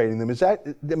celebrating them.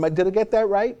 Did I get that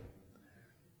right?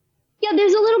 Yeah,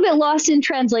 there's a little bit lost in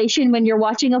translation when you're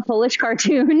watching a Polish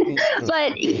cartoon,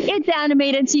 but it's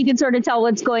animated so you can sort of tell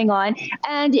what's going on.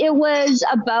 And it was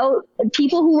about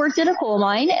people who worked at a coal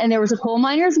mine, and there was a coal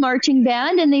miners marching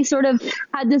band, and they sort of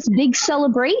had this big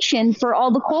celebration for all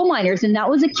the coal miners. And that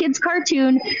was a kid's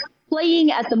cartoon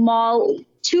playing at the mall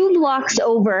 2 blocks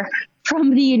over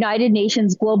from the United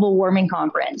Nations Global Warming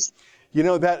Conference. You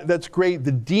know, that's great.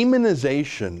 The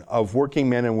demonization of working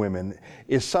men and women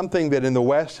is something that in the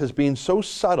West has been so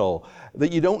subtle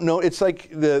that you don't know. It's like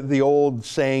the old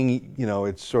saying, you know,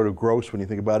 it's sort of gross when you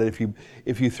think about it.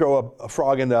 If you throw a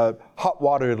frog into hot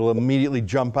water, it'll immediately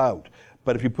jump out.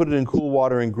 But if you put it in cool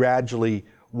water and gradually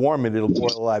warm it, it'll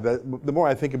boil alive. The more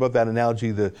I think about that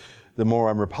analogy, the more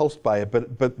I'm repulsed by it.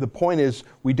 But the point is,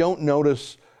 we don't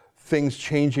notice things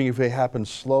changing if they happen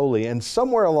slowly. And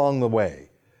somewhere along the way,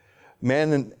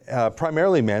 men, and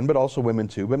primarily men, but also women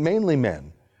too, but mainly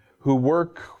men, who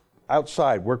work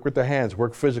outside, work with their hands,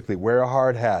 work physically, wear a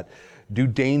hard hat, do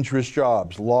dangerous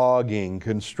jobs, logging,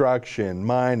 construction,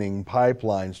 mining,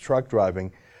 pipelines, truck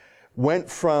driving, went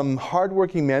from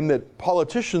hardworking men that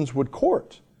politicians would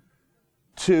court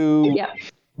to,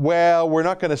 well, we're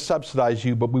not going to subsidize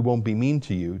you, but we won't be mean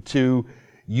to you, to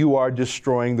you are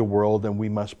destroying the world and we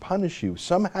must punish you.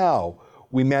 Somehow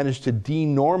we managed to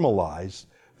denormalize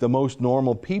the most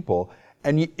normal people.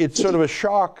 And it's sort of a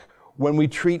shock when we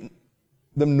treat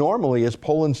them normally, as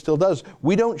Poland still does.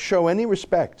 We don't show any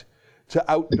respect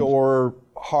to outdoor,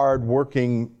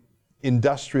 hard-working,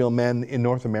 industrial men in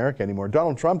North America anymore.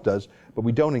 Donald Trump does, but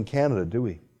we don't in Canada, do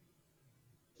we?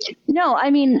 No, I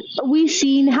mean, we've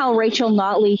seen how Rachel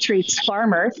Notley treats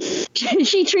farmers.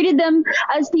 She treated them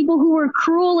as people who were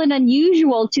cruel and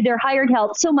unusual to their hired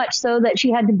help, so much so that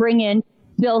she had to bring in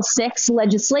Bill 6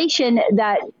 legislation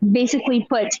that basically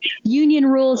put union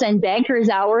rules and bankers'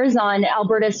 hours on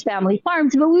Alberta's family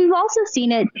farms. But we've also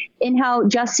seen it in how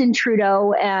Justin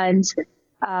Trudeau and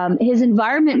his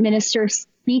environment minister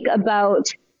speak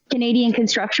about Canadian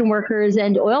construction workers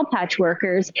and oil patch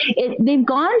workers. They've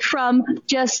gone from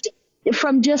just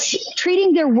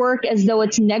treating their work as though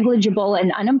it's negligible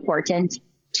and unimportant,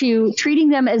 to treating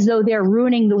them as though they're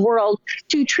ruining the world,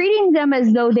 to treating them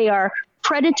as though they are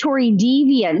predatory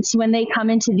deviants when they come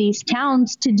into these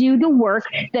towns to do the work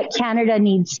that Canada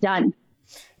needs done.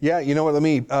 Yeah, you know what, let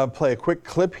me play a quick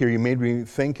clip here. You made me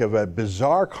think of a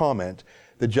bizarre comment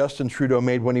that Justin Trudeau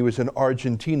made when he was in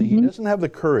Argentina. He doesn't have the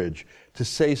courage to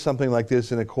say something like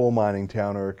this in a coal mining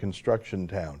town or a construction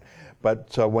town.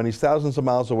 But when he's thousands of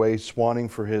miles away swanning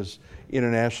for his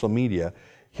international media,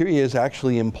 here he is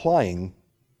actually implying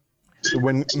that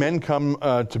when men come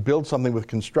to build something with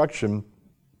construction,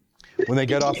 when they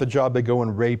get off the job, they go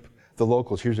and rape the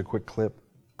locals. Here's a quick clip.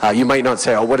 You might not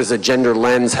say, oh, what does a gender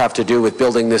lens have to do with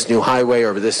building this new highway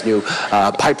or this new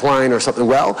pipeline or something?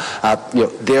 Well,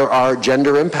 there are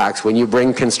gender impacts. When you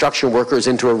bring construction workers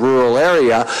into a rural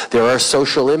area, there are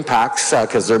social impacts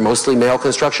because they're mostly male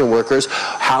construction workers.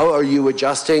 How are you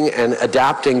adjusting and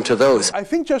adapting to those? I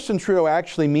think Justin Trudeau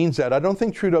actually means that. I don't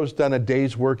think Trudeau's done a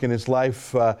day's work in his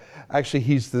life. Actually,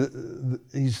 he's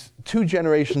 2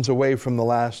 generations away from the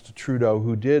last Trudeau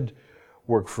who did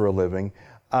work for a living.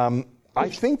 I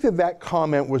think that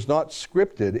comment was not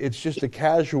scripted. It's just a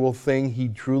casual thing he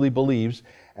truly believes,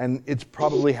 and it's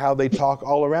probably how they talk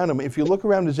all around him. If you look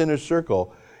around his inner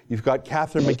circle, you've got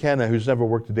Catherine McKenna, who's never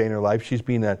worked a day in her life. She's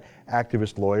been an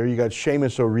activist lawyer. You got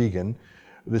Seamus O'Regan,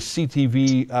 the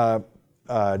CTV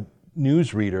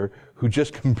newsreader, who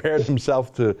just compared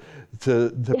himself to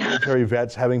military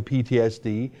vets having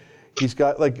PTSD. He's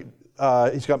got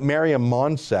Maryam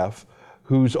Monsef,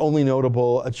 whose only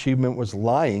notable achievement was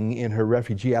lying in her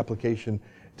refugee application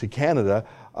to Canada.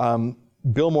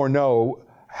 Bill Morneau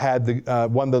had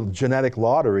won the genetic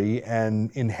lottery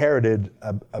and inherited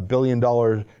a $1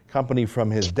 billion company from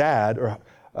his dad,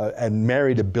 and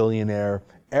married a billionaire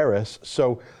heiress.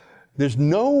 So there's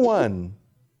no one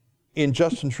in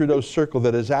Justin Trudeau's circle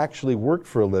that has actually worked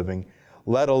for a living,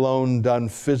 let alone done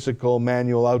physical,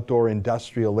 manual, outdoor,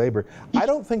 industrial labor. I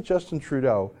don't think Justin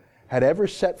Trudeau had ever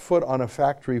set foot on a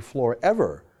factory floor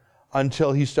ever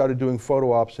until he started doing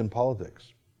photo ops in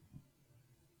politics.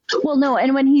 Well, no,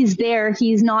 and when he's there,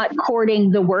 he's not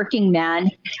courting the working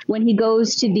man. When he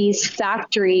goes to these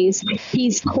factories,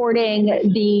 he's courting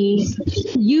the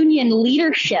union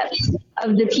leadership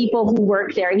of the people who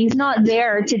work there. He's not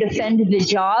there to defend the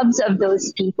jobs of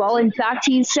those people. In fact,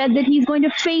 he said that he's going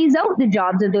to phase out the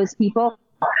jobs of those people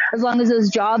as long as those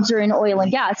jobs are in oil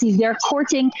and gas. He's there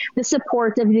courting the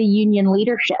support of the union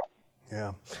leadership.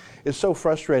 Yeah, it's so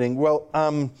frustrating. Well,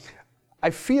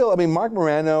 Marc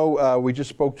Morano, we just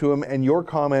spoke to him, and your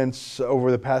comments over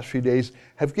the past few days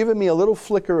have given me a little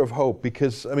flicker of hope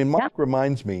because, Marc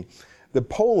reminds me that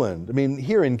Poland,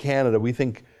 here in Canada, we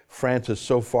think France is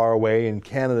so far away and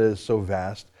Canada is so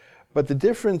vast, but the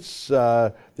difference,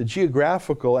 the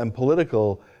geographical and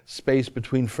political space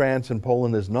between France and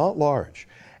Poland is not large.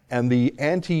 And the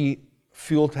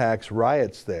anti-fuel tax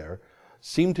riots there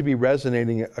seem to be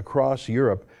resonating across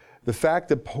Europe. The fact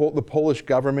that the Polish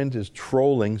government is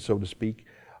trolling, so to speak,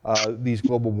 these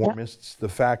global warmists, the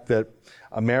fact that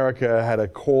America had a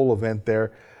coal event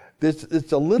there,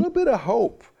 it's a little bit of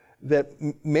hope that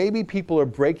maybe people are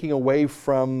breaking away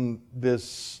from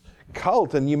this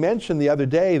cult. And you mentioned the other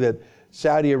day that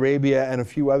Saudi Arabia and a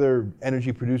few other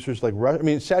energy producers like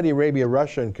Russia, Saudi Arabia,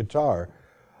 Russia, and Qatar,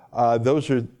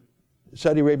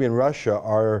 Saudi Arabia and Russia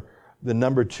are the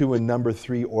number 2 and number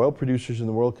 3 oil producers in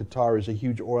the world. Qatar is a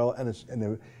huge oil and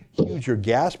a huger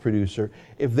gas producer.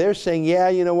 If they're saying, yeah,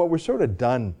 you know what, we're sort of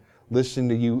done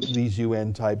listening to these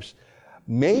UN types,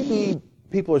 maybe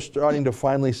people are starting to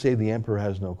finally say the emperor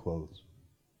has no clothes.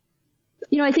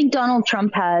 I think Donald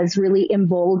Trump has really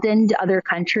emboldened other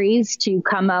countries to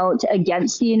come out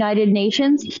against the United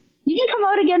Nations. You can come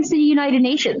out against the United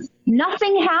Nations.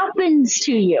 Nothing happens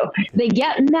to you. They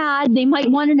get mad. They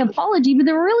might want an apology, but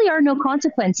there really are no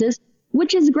consequences,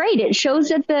 which is great. It shows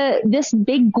that this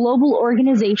big global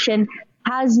organization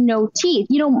has no teeth.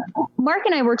 Mark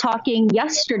and I were talking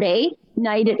yesterday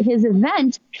night at his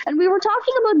event, and we were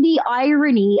talking about the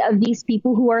irony of these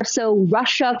people who are so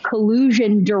Russia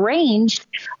collusion deranged,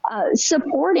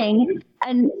 supporting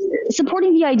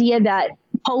the idea that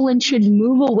Poland should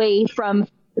move away from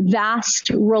vast,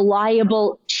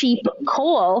 reliable, cheap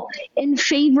coal in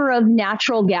favor of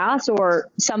natural gas or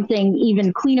something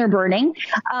even cleaner burning.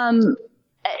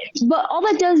 But all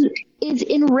that does is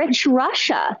enrich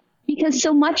Russia, because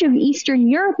so much of Eastern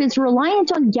Europe is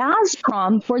reliant on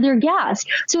Gazprom for their gas.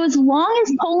 So as long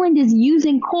as Poland is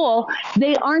using coal,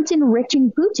 they aren't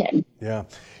enriching Putin. Yeah.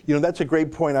 You know, that's a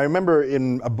great point. I remember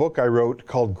in a book I wrote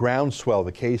called Groundswell,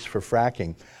 The Case for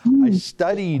Fracking, I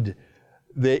studied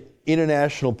the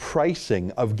international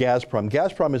pricing of Gazprom.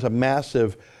 Gazprom is a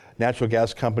massive natural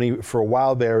gas company. For a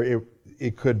while there,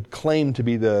 it could claim to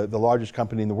be the largest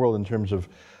company in the world in terms of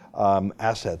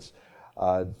assets.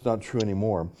 It's not true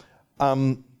anymore.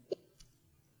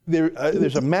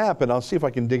 There's a map, and I'll see if I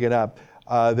can dig it up,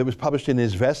 that was published in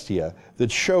Izvestia that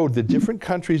showed the different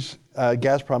countries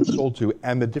Gazprom sold to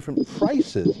and the different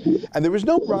prices. And there was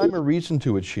no rhyme or reason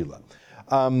to it, Sheila.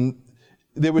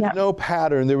 There was no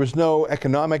pattern. There was no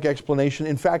economic explanation.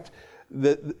 In fact,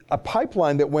 a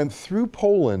pipeline that went through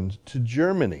Poland to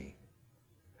Germany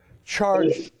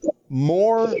charged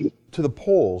more to the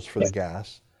Poles for the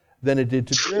gas than it did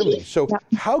to Germany. So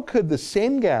how could the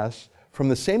same gas from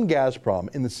the same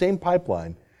Gazprom in the same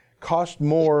pipeline cost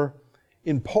more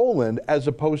in Poland as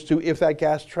opposed to if that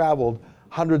gas traveled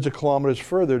hundreds of kilometers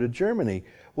further to Germany?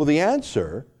 Well, the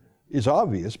answer is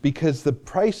obvious, because the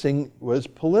pricing was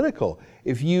political.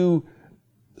 If you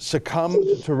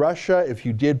succumbed to Russia, if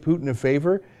you did Putin a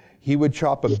favor, he would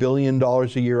chop $1 billion a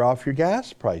year off your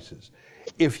gas prices.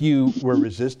 If you were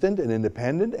resistant and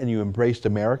independent and you embraced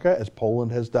America, as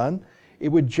Poland has done, it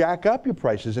would jack up your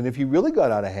prices. And if you really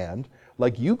got out of hand,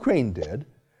 like Ukraine did,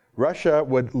 Russia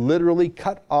would literally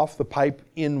cut off the pipe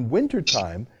in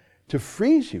wintertime to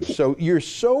freeze you. So you're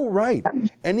so right.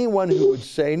 Anyone who would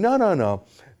say, no,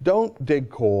 don't dig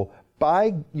coal,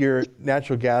 buy your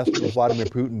natural gas from Vladimir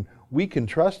Putin, we can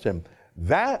trust him.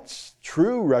 That's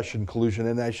true Russian collusion.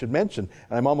 And I should mention,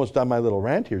 and I'm almost done my little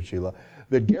rant here, Sheila,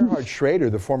 that Gerhard Schroeder,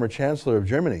 the former chancellor of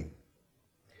Germany,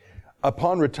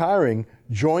 upon retiring,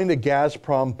 joined the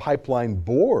Gazprom pipeline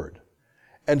board.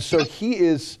 And so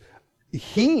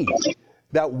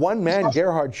that one man,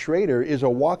 Gerhard Schroeder, is a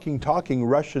walking, talking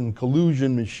Russian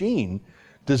collusion machine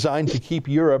designed to keep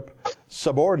Europe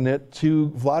subordinate to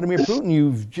Vladimir Putin.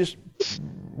 You've just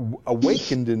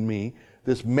awakened in me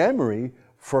this memory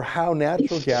for how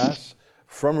natural gas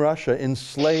from Russia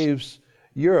enslaves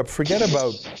Europe. Forget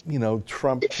about,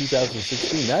 Trump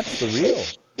 2016. That's the real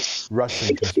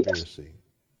Russian conspiracy.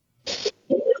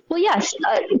 Well, yes,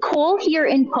 coal here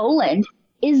in Poland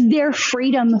is their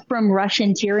freedom from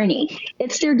Russian tyranny.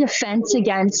 It's their defense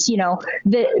against,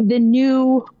 the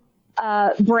new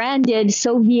branded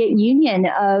Soviet Union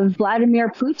of Vladimir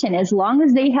Putin. As long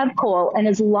as they have coal and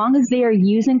as long as they are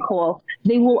using coal,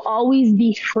 they will always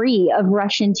be free of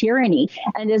Russian tyranny.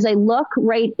 And as I look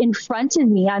right in front of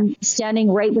me, I'm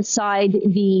standing right beside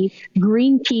the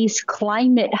Greenpeace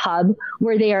Climate Hub,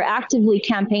 where they are actively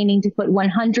campaigning to put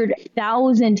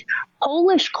 100,000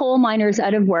 Polish coal miners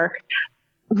out of work.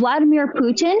 Vladimir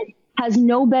Putin has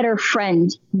no better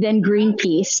friend than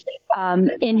Greenpeace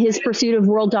in his pursuit of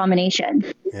world domination.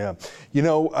 Yeah.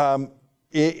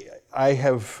 I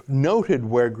have noted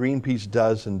where Greenpeace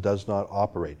does and does not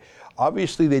operate.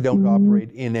 Obviously, they don't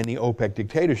operate in any OPEC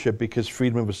dictatorship because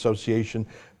freedom of association,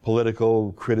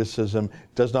 political criticism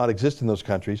does not exist in those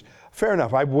countries. Fair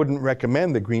enough. I wouldn't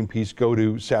recommend that Greenpeace go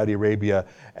to Saudi Arabia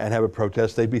and have a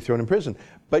protest. They'd be thrown in prison.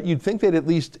 But you'd think they'd at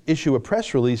least issue a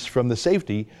press release from the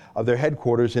safety of their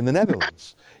headquarters in the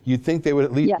Netherlands. You'd think they would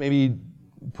at least maybe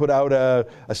put out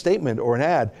a statement or an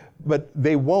ad, but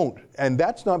they won't. And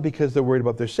that's not because they're worried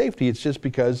about their safety. It's just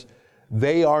because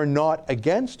they are not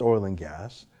against oil and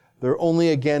gas. They're only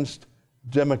against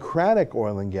democratic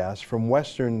oil and gas from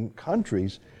Western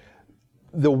countries.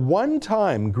 The one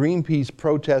time Greenpeace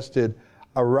protested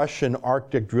a Russian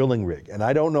Arctic drilling rig, and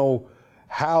I don't know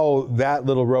how that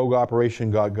little rogue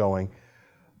operation got going,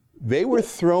 they were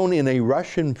thrown in a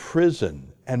Russian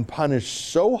prison and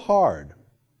punished so hard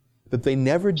that they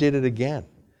never did it again.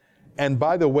 And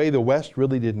by the way, the West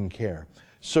really didn't care.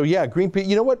 So yeah, Greenpeace,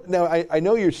 you know what? Now, I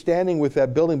know you're standing with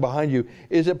that building behind you.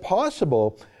 Is it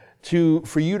possible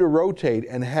for you to rotate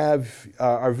and have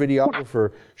our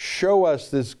videographer show us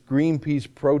this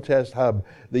Greenpeace protest hub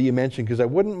that you mentioned? Because I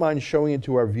wouldn't mind showing it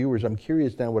to our viewers. I'm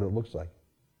curious now what it looks like.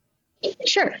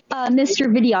 Sure. Mr.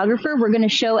 Videographer, we're going to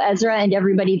show Ezra and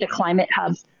everybody the Climate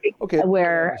Hub. Okay.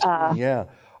 Where, yeah.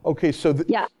 Okay, so...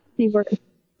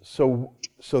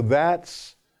 So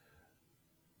that's...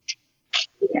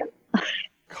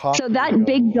 So that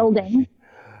big building...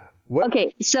 What?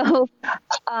 Okay, so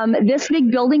this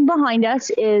big building behind us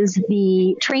is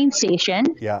the train station.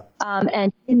 Yeah.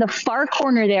 And in the far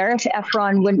corner there, if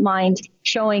Efron wouldn't mind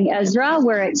showing Ezra,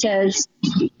 where it says,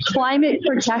 climate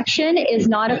protection is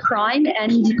not a crime,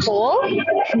 end coal,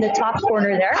 in the top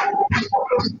corner there.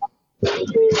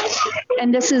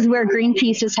 And this is where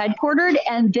Greenpeace is headquartered,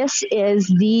 and this is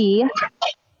the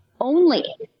only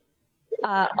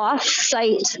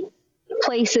off-site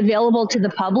place available to the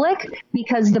public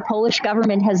because the Polish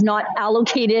government has not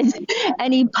allocated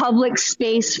any public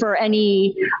space for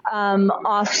any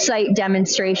off-site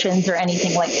demonstrations or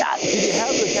anything like that. Did you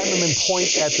have the cameraman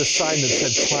point at the sign that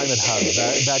said Climate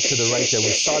Hub back to the right there?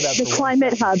 We saw that. The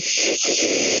Climate Hub.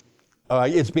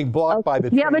 It's being blocked by the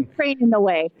We train. have a train in the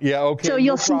way. Yeah, okay, so no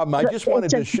you'll problem. See I just wanted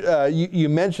to, you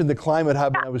mentioned the Climate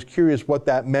Hub, and I was curious what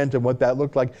that meant and what that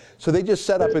looked like. So they just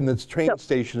set up in this train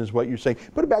station is what you're saying.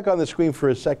 Put it back on the screen for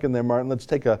a second there, Martin. Let's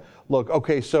take a look.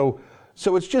 Okay, so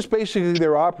it's just basically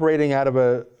they're operating out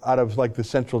of like the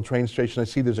central train station. I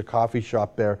see there's a coffee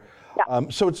shop there. Yeah.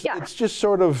 So it's just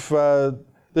sort of,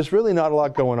 there's really not a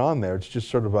lot going on there. It's just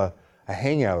sort of a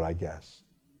hangout, I guess.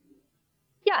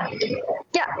 Yeah.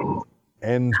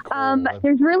 And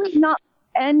there's really not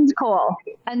end coal,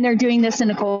 and they're doing this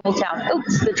in a coal town.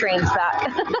 Oops, the train's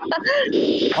back.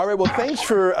 All right. Well, thanks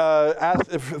for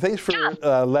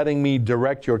letting me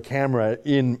direct your camera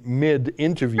in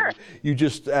mid-interview. Sure. You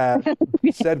just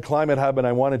said Climate Hub, and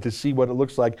I wanted to see what it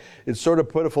looks like. It's sort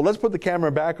of pitiful. Let's put the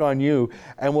camera back on you,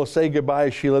 and we'll say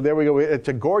goodbye, Sheila. There we go. It's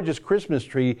a gorgeous Christmas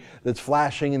tree that's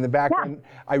flashing in the background.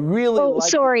 Yeah. I really like.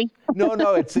 Sorry.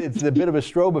 No, it's a bit of a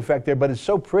strobe effect there, but it's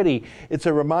so pretty. It's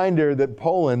a reminder that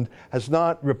Poland has not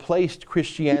replaced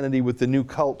Christianity with the new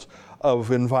cult of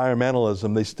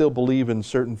environmentalism. They still believe in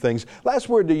certain things. Last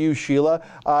word to you, Sheila.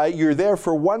 You're there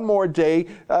for one more day.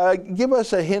 Give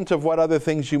us a hint of what other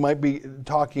things you might be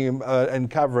talking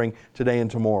and covering today and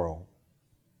tomorrow.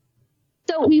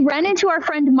 So we ran into our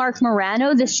friend Mark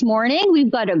Morano this morning.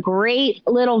 We've got a great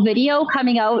little video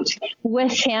coming out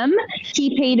with him.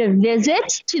 He paid a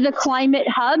visit to the Climate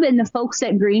Hub and the folks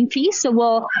at Greenpeace. So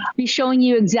we'll be showing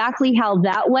you exactly how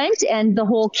that went and the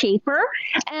whole caper.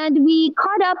 And we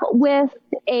caught up with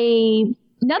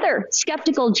another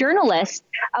skeptical journalist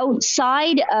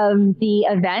outside of the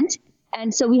event.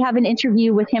 And so we have an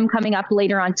interview with him coming up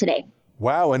later on today.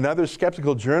 Wow, another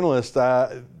skeptical journalist.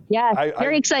 Yeah,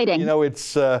 very exciting. You know,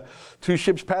 it's two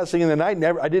ships passing in the night.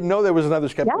 I didn't know there was another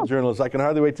skeptical journalist. I can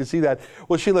hardly wait to see that.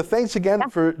 Well, Sheila, thanks again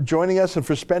for joining us and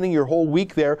for spending your whole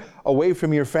week there away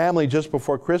from your family just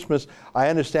before Christmas. I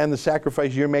understand the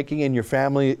sacrifice you're making and your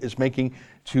family is making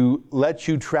to let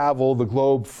you travel the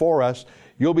globe for us.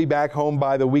 You'll be back home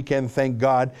by the weekend, thank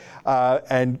God.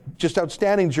 And just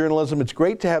outstanding journalism. It's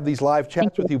great to have these live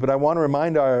chats with you, but I want to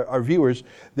remind our viewers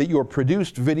that your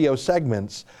produced video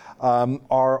segments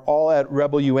are all at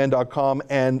rebelun.com.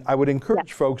 And I would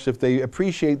encourage folks, if they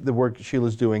appreciate the work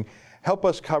Sheila's doing, help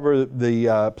us cover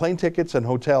the plane tickets and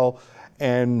hotel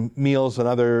and meals and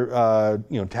other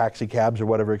taxi cabs or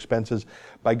whatever expenses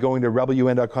by going to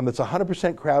rebelun.com. That's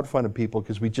 100% crowdfunded, people,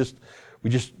 because we just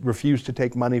refuse to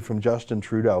take money from Justin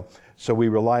Trudeau. So we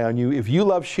rely on you. If you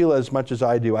love Sheila as much as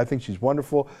I do, I think she's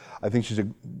wonderful. I think she's a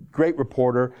great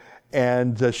reporter.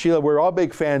 And Sheila, we're all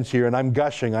big fans here, and I'm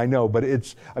gushing, I know, but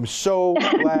I'm so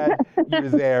glad you're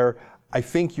there. I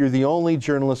think you're the only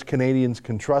journalist Canadians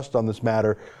can trust on this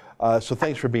matter. So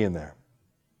thanks for being there.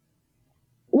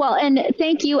 Well, and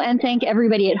thank you, and thank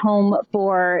everybody at home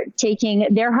for taking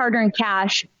their hard-earned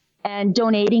cash and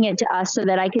donating it to us so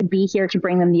that I could be here to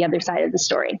bring them the other side of the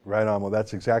story. Right on. Well,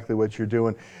 that's exactly what you're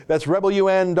doing. That's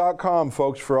rebelun.com,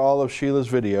 folks, for all of Sheila's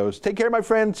videos. Take care, my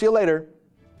friend. See you later.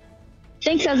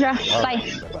 Thanks, Ezra. All Bye.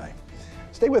 Right. Bye-bye.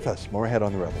 Stay with us. More ahead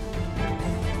on The Rebel.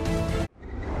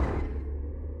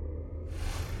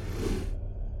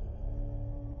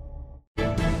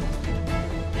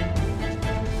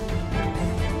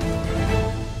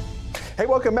 Hey,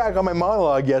 welcome back. On my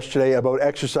monologue yesterday about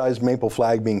exercise maple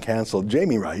flag being canceled,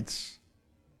 Jamie writes,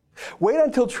 wait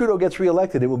until Trudeau gets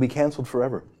reelected. It will be canceled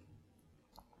forever.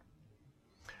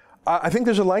 I think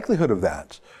there's a likelihood of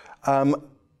that.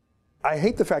 I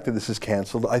hate the fact that this is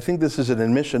canceled. I think this is an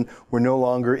admission we're no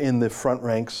longer in the front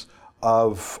ranks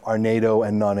of our NATO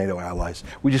and non-NATO allies.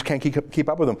 We just can't keep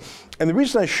up with them. And the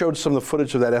reason I showed some of the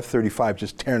footage of that F-35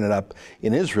 just tearing it up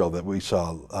in Israel that we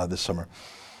saw this summer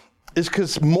is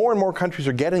because more and more countries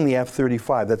are getting the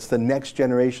F-35. That's the next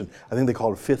generation. I think they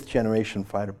call it a fifth generation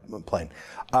fighter plane.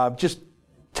 Just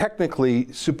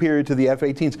technically superior to the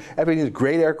F-18s. F-18 is a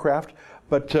great aircraft,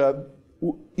 but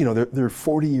they're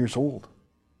 40 years old.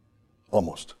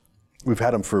 Almost. We've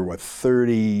had them for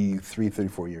 33,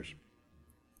 34 years.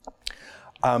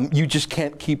 You just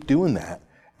can't keep doing that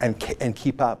and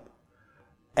keep up.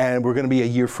 And we're going to be a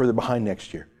year further behind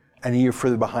next year and a year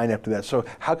further behind after that. So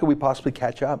how could we possibly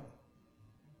catch up?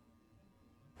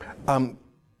 I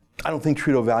don't think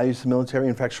Trudeau values the military.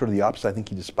 In fact, sort of the opposite. I think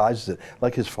he despises it,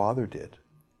 like his father did.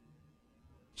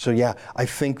 So yeah, I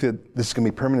think that this is going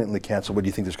to be permanently canceled. What do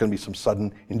you think? There's going to be some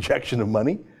sudden injection of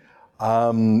money?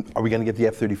 Are we going to get the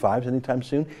F-35s anytime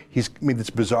soon? He's made this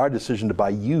bizarre decision to buy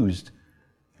used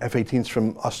F-18s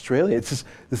from Australia. It's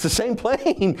the same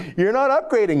plane. You're not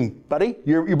upgrading, buddy.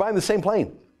 You're buying the same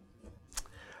plane.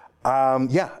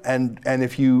 And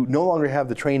if you no longer have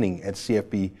the training at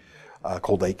CFB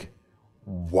Cold Lake,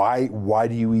 why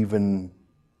do you even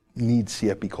need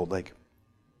CFB Cold Lake?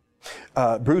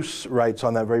 Bruce writes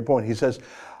on that very point. He says,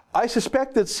 I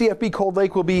suspect that CFB Cold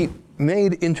Lake will be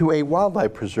made into a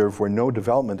wildlife preserve where no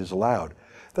development is allowed.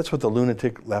 That's what the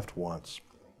lunatic left wants.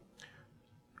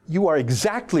 You are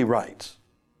exactly right.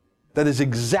 That is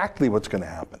exactly what's going to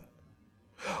happen.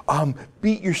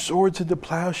 Beat your swords into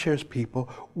plowshares, people.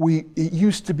 It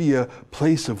used to be a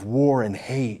place of war and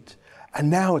hate, and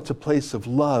now it's a place of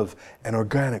love and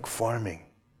organic farming.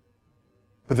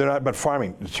 But they're not. But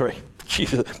farming. Sorry,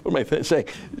 Jesus. What am I saying?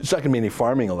 It's not going to be any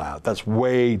farming allowed. That's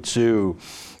way too,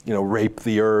 rape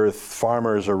the earth.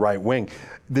 Farmers are right wing.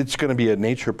 It's going to be a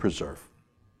nature preserve.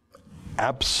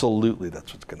 Absolutely,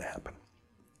 that's what's going to happen.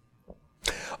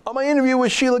 On my interview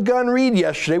with Sheila Gunn Reid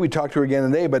yesterday, we talked to her again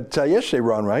today, but yesterday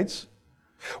Ron writes,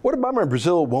 what a bummer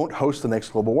Brazil won't host the next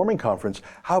global warming conference.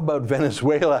 How about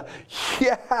Venezuela?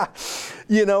 Yeah,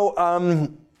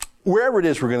 wherever it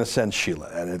is, we're going to send Sheila,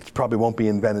 and it probably won't be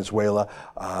in Venezuela,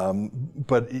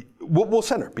 but we'll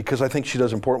send her because I think she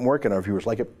does important work and our viewers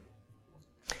like it.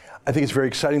 I think it's very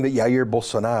exciting that Jair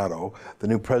Bolsonaro, the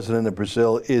new president of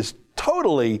Brazil, is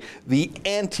totally the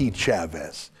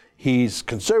anti-Chavez. He's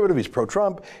conservative, he's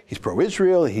pro-Trump, he's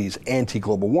pro-Israel, he's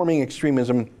anti-global warming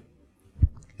extremism.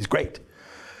 He's great.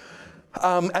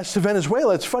 As to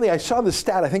Venezuela, it's funny, I saw this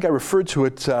stat, I think I referred to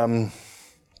it,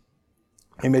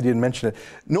 maybe I didn't mention it.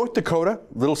 North Dakota,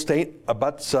 little state,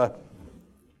 abuts the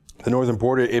northern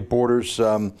border. It borders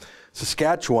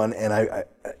Saskatchewan, and I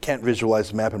can't visualize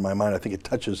the map in my mind. I think it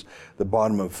touches the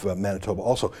bottom of Manitoba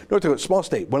also. North Dakota, small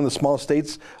state, one of the small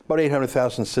states, about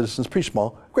 800,000 citizens, pretty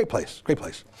small. Great place, great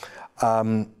place.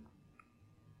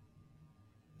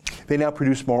 They now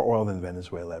produce more oil than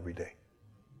Venezuela every day.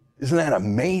 Isn't that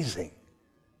amazing?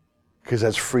 Because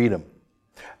that's freedom.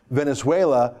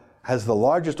 Venezuela has the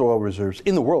largest oil reserves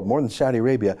in the world, more than Saudi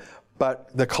Arabia,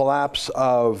 but the collapse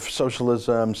of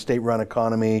socialism, state-run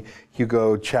economy,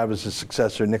 Hugo Chavez's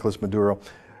successor, Nicolas Maduro,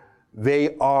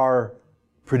 they are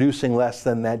producing less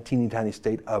than that teeny tiny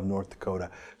state of North Dakota.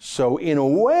 So in a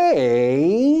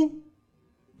way,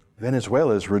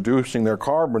 Venezuela is reducing their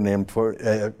carbon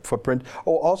footprint.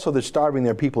 Oh, also they're starving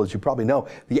their people, as you probably know.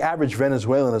 The average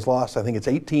Venezuelan has lost, I think it's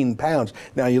 18 pounds.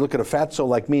 Now you look at a fatso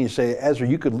like me and you say, Ezra,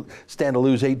 you could stand to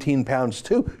lose 18 pounds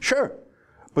too. Sure.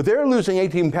 But they're losing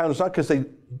 18 pounds not because they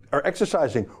are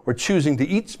exercising or choosing to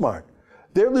eat smart.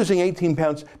 They're losing 18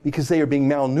 pounds because they are being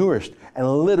malnourished and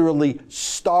literally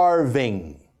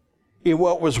starving in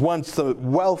what was once the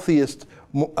wealthiest,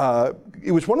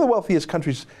 it was one of the wealthiest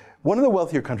countries, one of the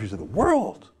wealthier countries of the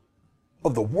world.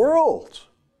 In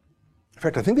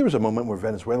fact, I think there was a moment where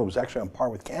Venezuela was actually on par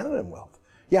with Canada in wealth.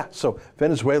 Yeah, so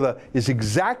Venezuela is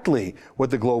exactly what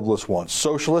the globalists want.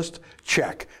 Socialist,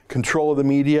 check. Control of the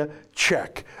media,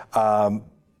 check.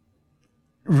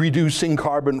 Reducing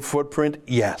carbon footprint,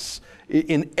 yes.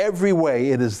 In every way,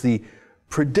 it is the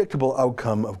predictable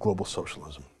outcome of global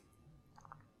socialism.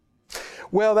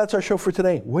 Well, that's our show for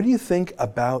today. What do you think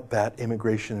about that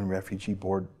Immigration and Refugee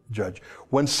Board judge?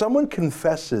 When someone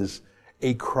confesses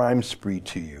a crime spree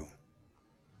to you,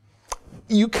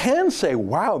 you can say,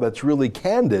 wow, that's really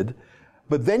candid,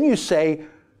 but then you say,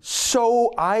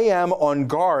 so I am on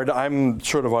guard, I'm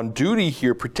sort of on duty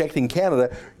here protecting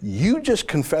Canada. You just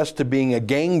confessed to being a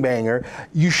gangbanger.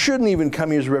 You shouldn't even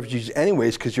come here as refugees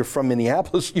anyways because you're from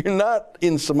Minneapolis. You're not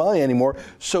in Somalia anymore.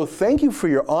 So thank you for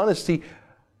your honesty,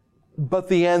 but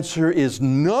the answer is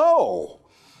no.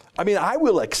 I mean, I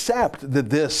will accept that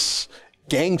this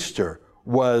gangster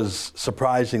was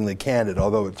surprisingly candid,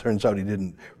 although it turns out he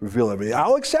didn't reveal everything.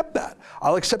 I'll accept that.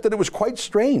 I'll accept that it was quite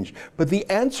strange. But the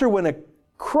answer when a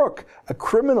crook, a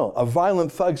criminal, a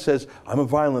violent thug says, I'm a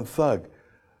violent thug.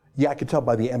 Yeah, I could tell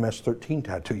by the MS-13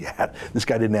 tattoo you had. This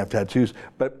guy didn't have tattoos.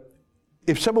 But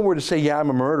if someone were to say, yeah, I'm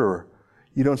a murderer,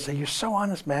 you don't say, you're so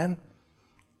honest, man.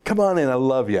 Come on in, I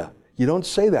love you. You don't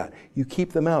say that. You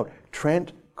keep them out.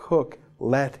 Trent Cook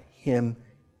let him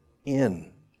in.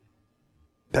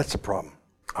 That's the problem.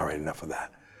 All right, enough of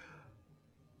that.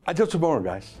 Until tomorrow,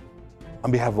 guys.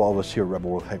 On behalf of all of us here at Rebel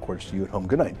World Headquarters, to you at home,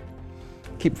 good night.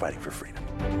 Keep fighting for freedom.